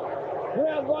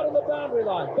 Brown right on the boundary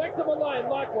line. Back to Malay,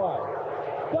 likewise.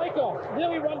 Daicos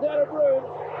nearly runs out of room.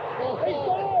 He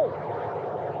goal!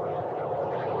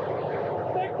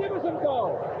 Magnificent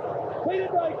goal. Peter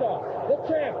Daicos, the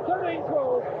champ,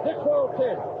 13-12 to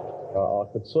 12-10. I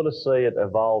could sort of see it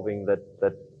evolving that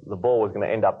the ball was going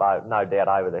to end up, no doubt,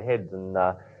 over the heads. And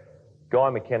Guy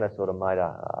McKenna sort of made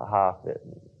a half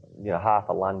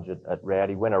a lunge at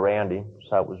Rowdy, went around him.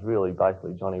 So it was really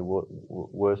basically Johnny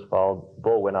Worsfold. The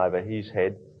ball went over his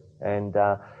head. And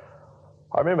I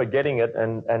remember getting it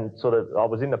and sort of, I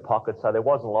was in the pocket, so there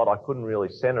wasn't a lot. I couldn't really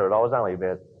centre it. I was only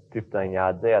about 15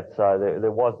 yards out, so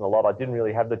there wasn't a lot. I didn't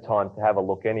really have the time to have a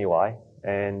look anyway.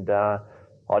 And I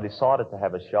decided to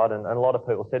have a shot, and a lot of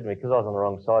people said to me, because I was on the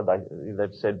wrong side,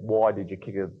 they've said, why did you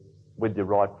kick it with your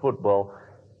right foot? Well,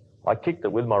 I kicked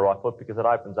it with my right foot because it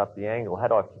opens up the angle.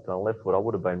 Had I kicked on the left foot, I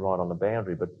would have been right on the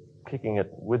boundary, but kicking it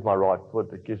with my right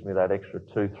foot, it gives me that extra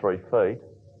 2-3 feet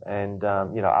and,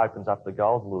 opens up the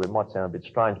goals a little bit. It might sound a bit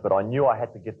strange, but I knew I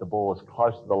had to get the ball as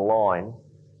close to the line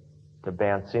to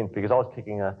bounce in because I was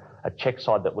kicking a check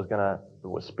side that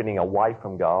was spinning away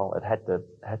from goal. It had to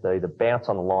either bounce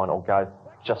on the line or go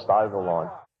just over the line.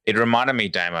 It reminded me,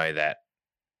 Damo, that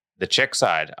the check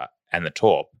side and the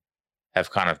torp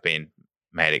have kind of been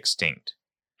made extinct.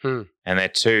 And they're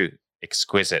two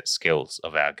exquisite skills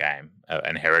of our game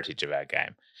and heritage of our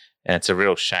game. And it's a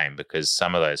real shame because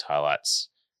some of those highlights,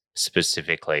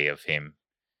 specifically of him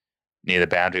near the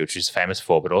boundary, which he's famous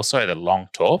for, but also the long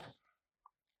torp.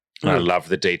 I love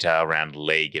the detail around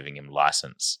Lee giving him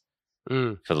license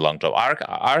for the long torp.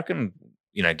 I reckon,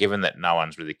 given that no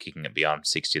one's really kicking it beyond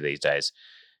 60 these days,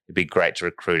 it'd be great to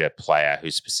recruit a player who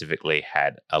specifically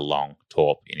had a long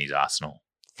torp in his arsenal.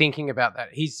 Thinking about that,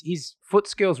 his foot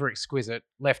skills were exquisite,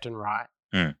 left and right.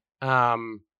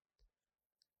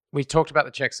 We talked about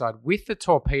the check side with the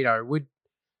torpedo.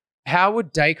 how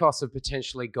would Dacos have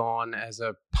potentially gone as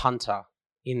a punter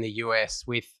in the US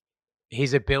with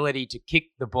his ability to kick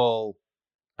the ball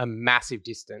a massive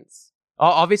distance?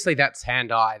 Obviously, that's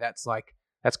hand-eye.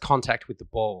 That's contact with the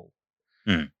ball.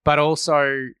 But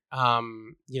also,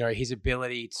 his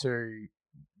ability to,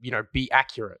 be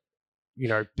accurate,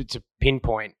 to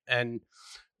pinpoint, and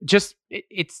just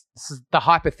it's the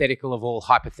hypothetical of all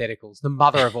hypotheticals, the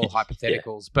mother of all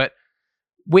hypotheticals. Yeah. But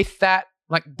with that,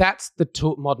 that's the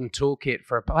modern toolkit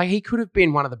for he could have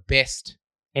been one of the best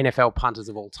NFL punters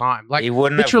of all time. He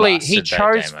wouldn't literally, have he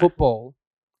chose football.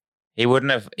 He would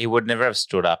never have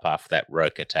stood up after that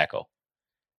Roker tackle.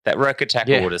 That Roker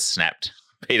tackle would have snapped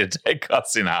Peter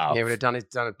Dacos in half. Yeah, would have done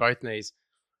it both knees.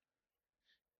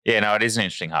 Yeah, no, it is an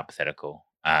interesting hypothetical.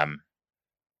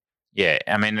 Yeah,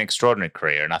 I mean, an extraordinary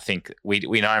career, and I think we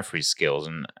know him for his skills,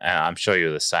 and I'm sure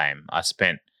you're the same. I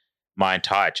spent my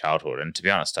entire childhood, and to be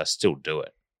honest, I still do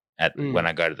it when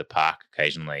I go to the park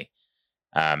occasionally.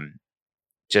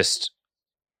 Just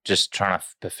trying to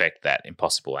perfect that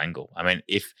impossible angle. I mean,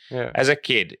 as a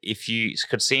kid, if you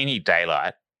could see any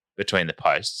daylight between the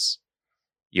posts,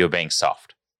 you were being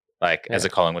soft. As a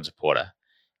Collingwood supporter,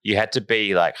 you had to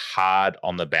be hard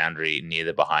on the boundary near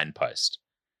the behind post,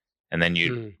 and then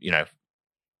you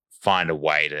find a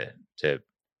way to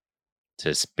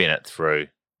spin it through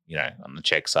on the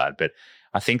check side. But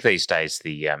I think these days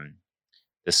the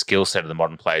skill set of the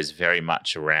modern player is very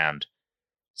much around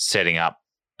setting up,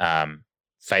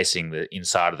 facing the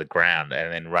inside of the ground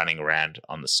and then running around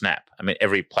on the snap. I mean,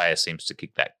 every player seems to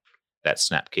kick that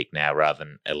snap kick now rather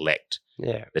than elect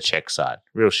the check side.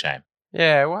 Real shame.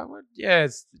 Yeah,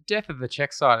 it's the death of the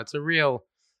check side. It's a real.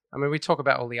 I mean, we talk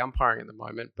about all the umpiring at the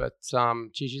moment, but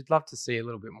geez, you'd love to see a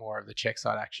little bit more of the check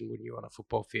side action, wouldn't you, on a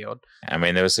football field? I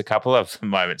mean, there was a couple of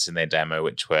moments in their demo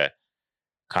which were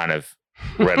kind of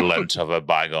redolent of a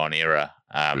bygone era.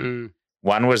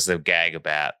 One was the gag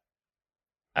about.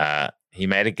 He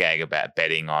made a gag about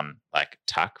betting on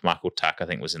Michael Tuck, I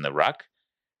think was in the ruck.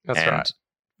 That's right.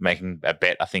 Making a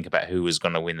bet, I think, about who was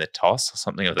going to win the toss or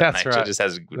something of that nature. Right. Just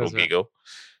has a little giggle.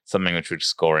 Something which would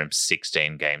score him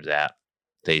 16 games out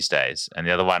these days. And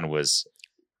the other one was,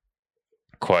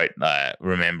 quote,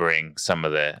 remembering some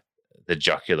of the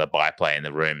jocular byplay in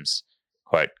the rooms.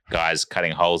 Quote, guys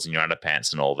cutting holes in your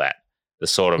underpants and all that. The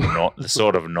sort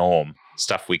of norm,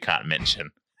 stuff we can't mention.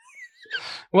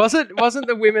 Wasn't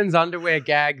the women's underwear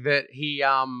gag that he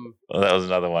Well, that was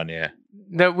another one, yeah.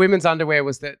 The women's underwear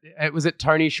was it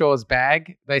Tony Shaw's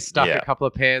bag? They stuck a couple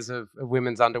of pairs of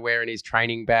women's underwear in his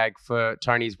training bag for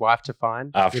Tony's wife to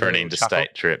find after an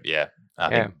interstate trip. Yeah, I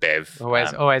think Bev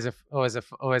always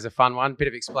a fun one. Bit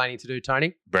of explaining to do,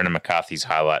 Tony. Brendan McCarthy's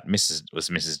highlight was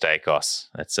Mrs. Dacos.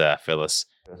 That's Phyllis.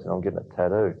 I said, I'm getting a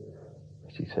tattoo.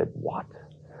 She said, what?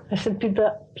 I said,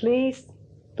 Peter, please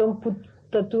don't put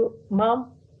tattoo.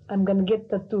 Mom, I'm going to get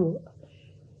tattoo.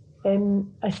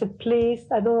 And I said, please,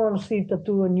 I don't want to see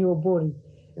tattoo on your body.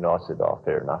 I said, oh,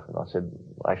 fair enough. And I said,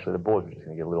 actually, the boys were just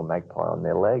going to get a little magpie on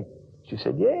their leg. She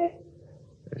said, yeah.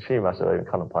 And she must have even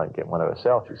contemplated getting one of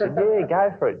herself. She said, yeah,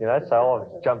 go for it. So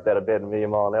I jumped out of bed a million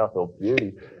mile an hour. I thought,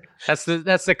 beauty. That's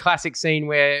the classic scene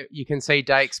where you can see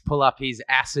Dakes pull up his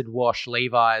acid wash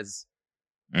Levi's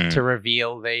to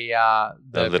reveal the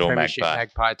little Premiership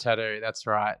magpie tattoo. That's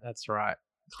right. Classic.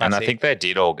 And I think they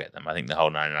did all get them. I think the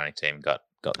whole 1990 team got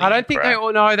I don't think they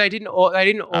all. No, they didn't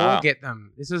all get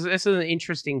them. This is an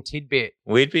interesting tidbit.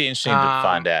 We'd be interested to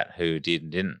find out who did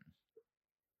and didn't.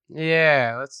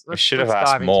 Yeah, let's should have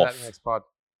asked Morph. Into that next pod.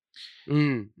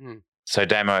 So,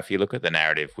 Damo, if you look at the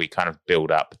narrative, we kind of build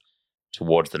up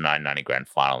towards the 1990 grand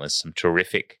final. There's some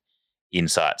terrific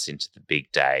insights into the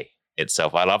big day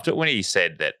itself. I loved it when he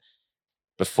said that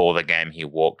before the game he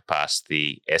walked past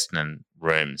the Essendon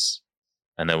rooms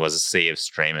and there was a sea of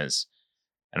streamers.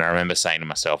 And I remember saying to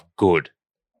myself, good,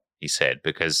 he said,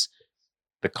 because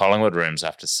the Collingwood rooms,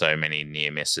 after so many near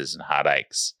misses and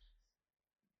heartaches,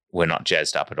 were not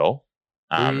jazzed up at all.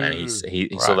 And he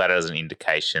saw that as an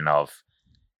indication of,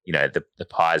 the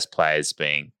Pies players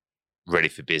being ready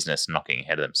for business, knocking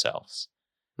ahead of themselves.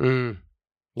 Yeah,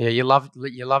 you love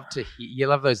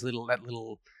those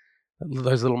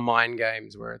little mind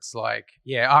games where it's like,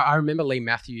 I remember Lee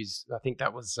Matthews. I think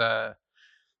that was an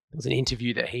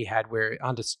interview that he had where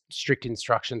under strict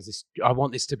instructions, I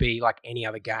want this to be like any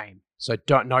other game. So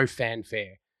no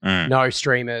fanfare, no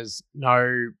streamers,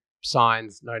 no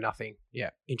signs, no nothing.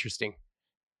 Yeah, interesting.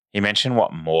 He mentioned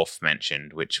what Morph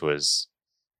mentioned, which was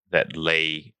that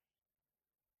Lee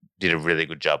did a really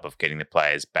good job of getting the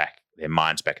players back, their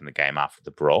minds back in the game after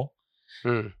the brawl.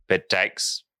 But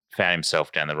Dakes found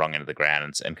himself down the wrong end of the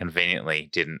ground and conveniently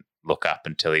didn't look up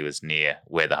until he was near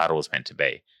where the huddle was meant to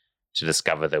be. to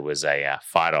discover there was a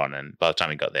fight on. And by the time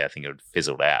he got there, I think it had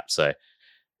fizzled out. So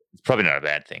it's probably not a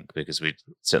bad thing because we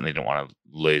certainly didn't want to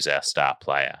lose our star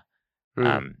player.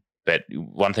 But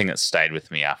one thing that stayed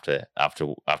with me after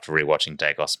rewatching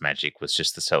Dacos Magic was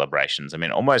just the celebrations. I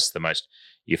mean, almost the most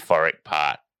euphoric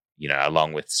part,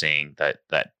 along with seeing that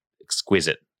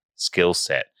exquisite skill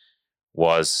set,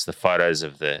 was the photos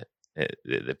of the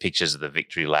pictures of the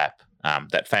victory lap.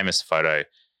 That famous photo,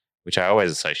 which I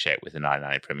always associate with the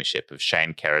 1990 Premiership, of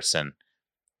Shane Kerrison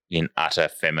in utter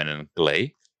feminine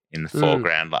glee in the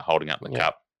foreground, like holding up the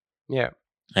cup. Yeah.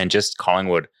 And just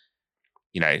Collingwood,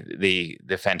 the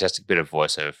fantastic bit of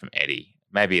voiceover from Eddie,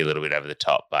 maybe a little bit over the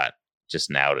top, but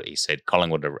just nailed it. He said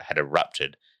Collingwood had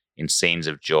erupted in scenes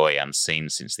of joy unseen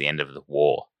since the end of the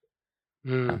war.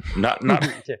 Not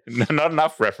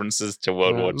enough references to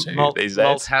World War II these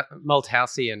days.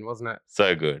 Malthousian, wasn't it?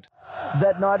 So good.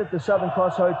 That night at the Southern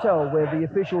Cross Hotel, where the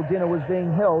official dinner was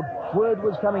being held, word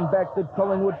was coming back that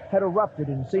Collingwood had erupted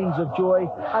in scenes of joy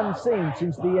unseen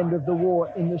since the end of the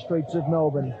war in the streets of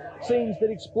Melbourne. Scenes that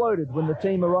exploded when the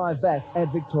team arrived back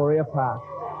at Victoria Park.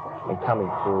 And coming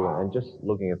through and just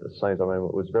looking at the scenes, I mean,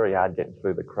 it was very hard getting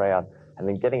through the crowd and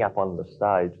then getting up on the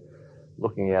stage,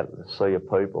 looking out at the sea of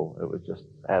people. It was just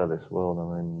out of this world. I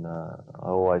mean, I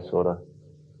always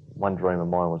one dream of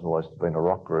mine was always to be in a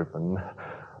rock group, and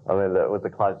I mean, that was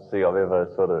the closest thing I've ever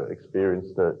sort of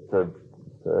experienced to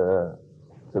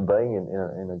being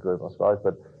in a group, I suppose.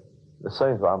 But the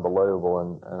scenes were unbelievable,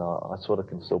 and I sort of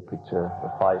can still picture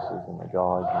the faces and the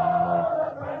guys,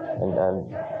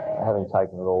 and having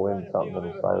taken it all in, something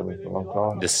that'll stay with me for a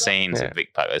long time. The scenes of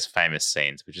Vic Park, those famous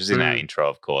scenes, which is in our intro,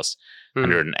 of course,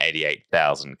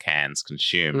 188,000 cans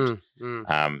consumed.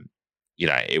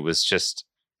 It was just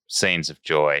scenes of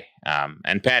joy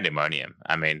and pandemonium.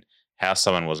 I mean, how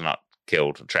someone was not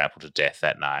killed or trampled to death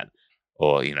that night,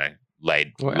 or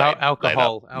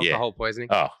alcohol poisoning.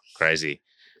 Oh, crazy!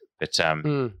 But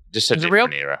just a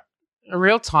different era. A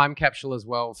real time capsule as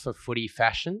well for footy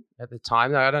fashion at the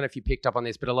time. I don't know if you picked up on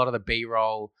this, but a lot of the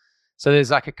B-roll. So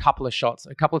there's like a couple of shots,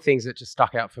 a couple of things that just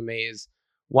stuck out for me is,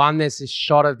 one, there's this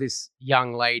shot of this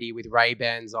young lady with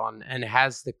Ray-Bans on and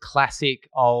has the classic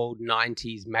old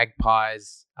 90s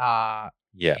Magpies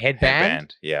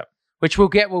headband. Yeah. Which we'll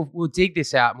dig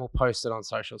this out and we'll post it on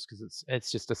socials because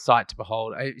it's just a sight to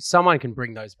behold. If someone can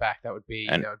bring those back, that would be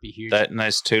huge. And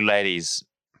those two ladies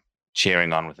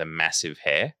cheering on with the massive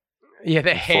hair. Yeah,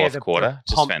 the hair, fourth quarter,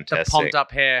 just fantastic. The pumped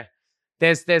up hair.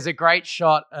 There's a great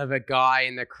shot of a guy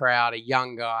in the crowd, a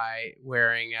young guy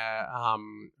wearing a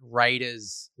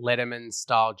Raiders Letterman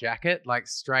style jacket, like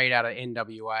straight out of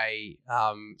NWA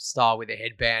style with a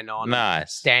headband on.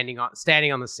 Nice. Standing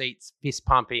on the seats, fist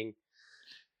pumping.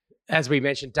 As we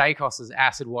mentioned, Dacos's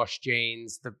acid wash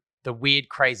jeans, the weird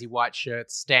crazy white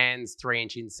shirts, Stan's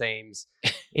 3-inch inseams.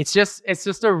 It's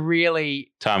just a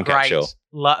really time great, capsule,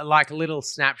 like a little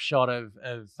snapshot of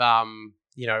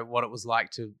what it was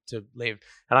like to live.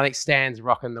 And I think Stan's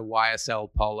rocking the YSL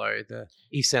polo, the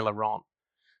Yves Saint Laurent.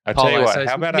 I'll tell you what,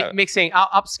 how about mixing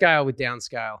upscale with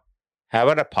downscale? How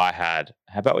about a Pie Hard?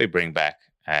 How about we bring back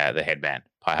the headband,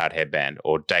 Pie Hard headband,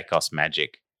 or Dacos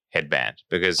Magic headband?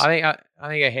 Because I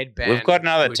think a headband. We've got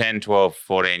another 10, 12,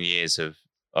 14 years of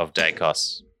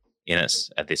Dacos in us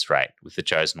at this rate with the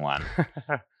chosen one.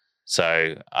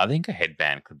 So I think a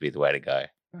headband could be the way to go.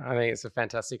 I think it's a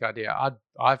fantastic idea.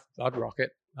 I'd rock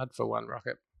it. I'd for one rock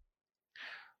it.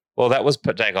 Well, that was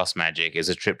Dacos Magic. It's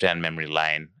a trip down memory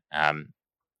lane.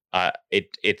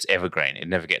 It's evergreen. It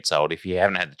never gets old. If you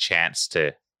haven't had the chance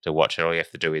to watch it, all you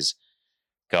have to do is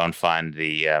go and find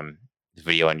the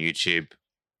video on YouTube,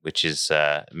 which is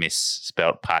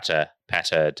misspelt Pater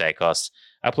Dacos,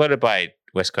 uploaded by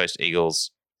West Coast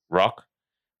Eagles Rock,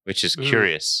 which is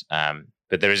curious.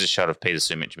 But there is a shot of Peter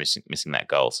Sumich missing that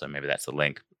goal, so maybe that's the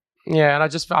link. Yeah, and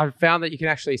I found that you can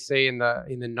actually see in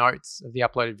the notes of the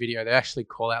uploaded video, they actually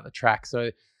call out the track.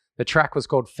 So the track was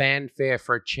called Fanfare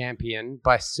for a Champion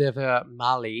by Server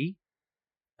Mali.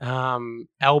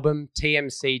 Album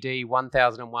TMCD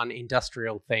 1001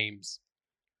 Industrial Themes.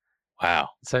 Wow.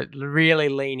 So really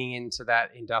leaning into that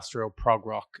industrial prog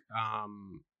rock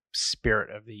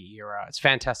spirit of the era. It's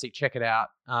fantastic. Check it out.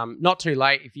 Not too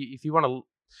late. If you want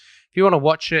to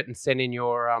watch it and send in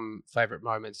your favorite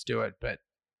moments, do it. But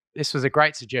this was a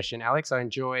great suggestion, Alex. I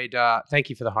enjoyed. Thank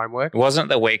you for the homework. It wasn't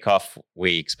the week off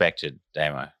we expected,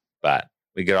 Damo, but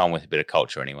we got on with a bit of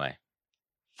culture anyway.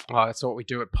 Oh, that's what we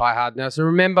do at Pie Hard now. So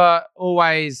remember,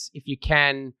 always, if you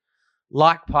can,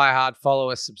 like Pie Hard, follow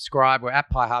us, subscribe. We're at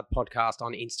Pie Hard Podcast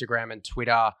on Instagram and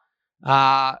Twitter.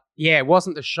 It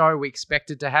wasn't the show we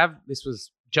expected to have. This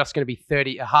was just going to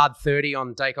be a hard 30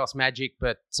 on Dacos Magic,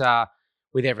 but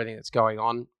with everything that's going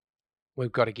on.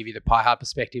 We've got to give you the Pie Hard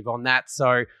perspective on that.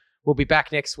 So we'll be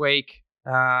back next week.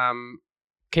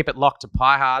 Keep it locked to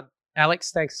Pie Hard.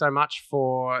 Alex, thanks so much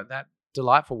for that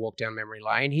delightful walk down memory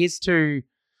lane. Here's to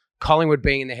Collingwood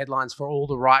being in the headlines for all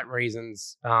the right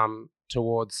reasons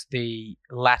towards the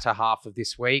latter half of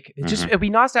this week. It'll be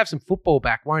nice to have some football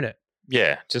back, won't it?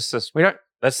 Yeah, just this.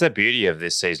 That's the beauty of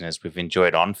this season is we've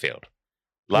enjoyed on field.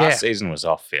 Last season was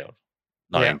off field,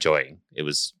 not enjoying. It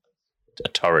was a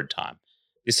torrid time.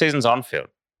 This season's on field.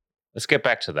 Let's get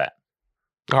back to that.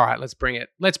 All right, let's bring it.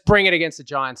 Let's bring it against the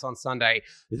Giants on Sunday.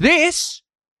 This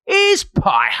is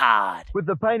Pie Hard. With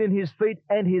the pain in his feet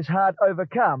and his heart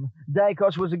overcome,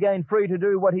 Daicos was again free to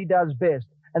do what he does best,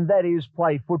 and that is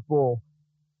play football.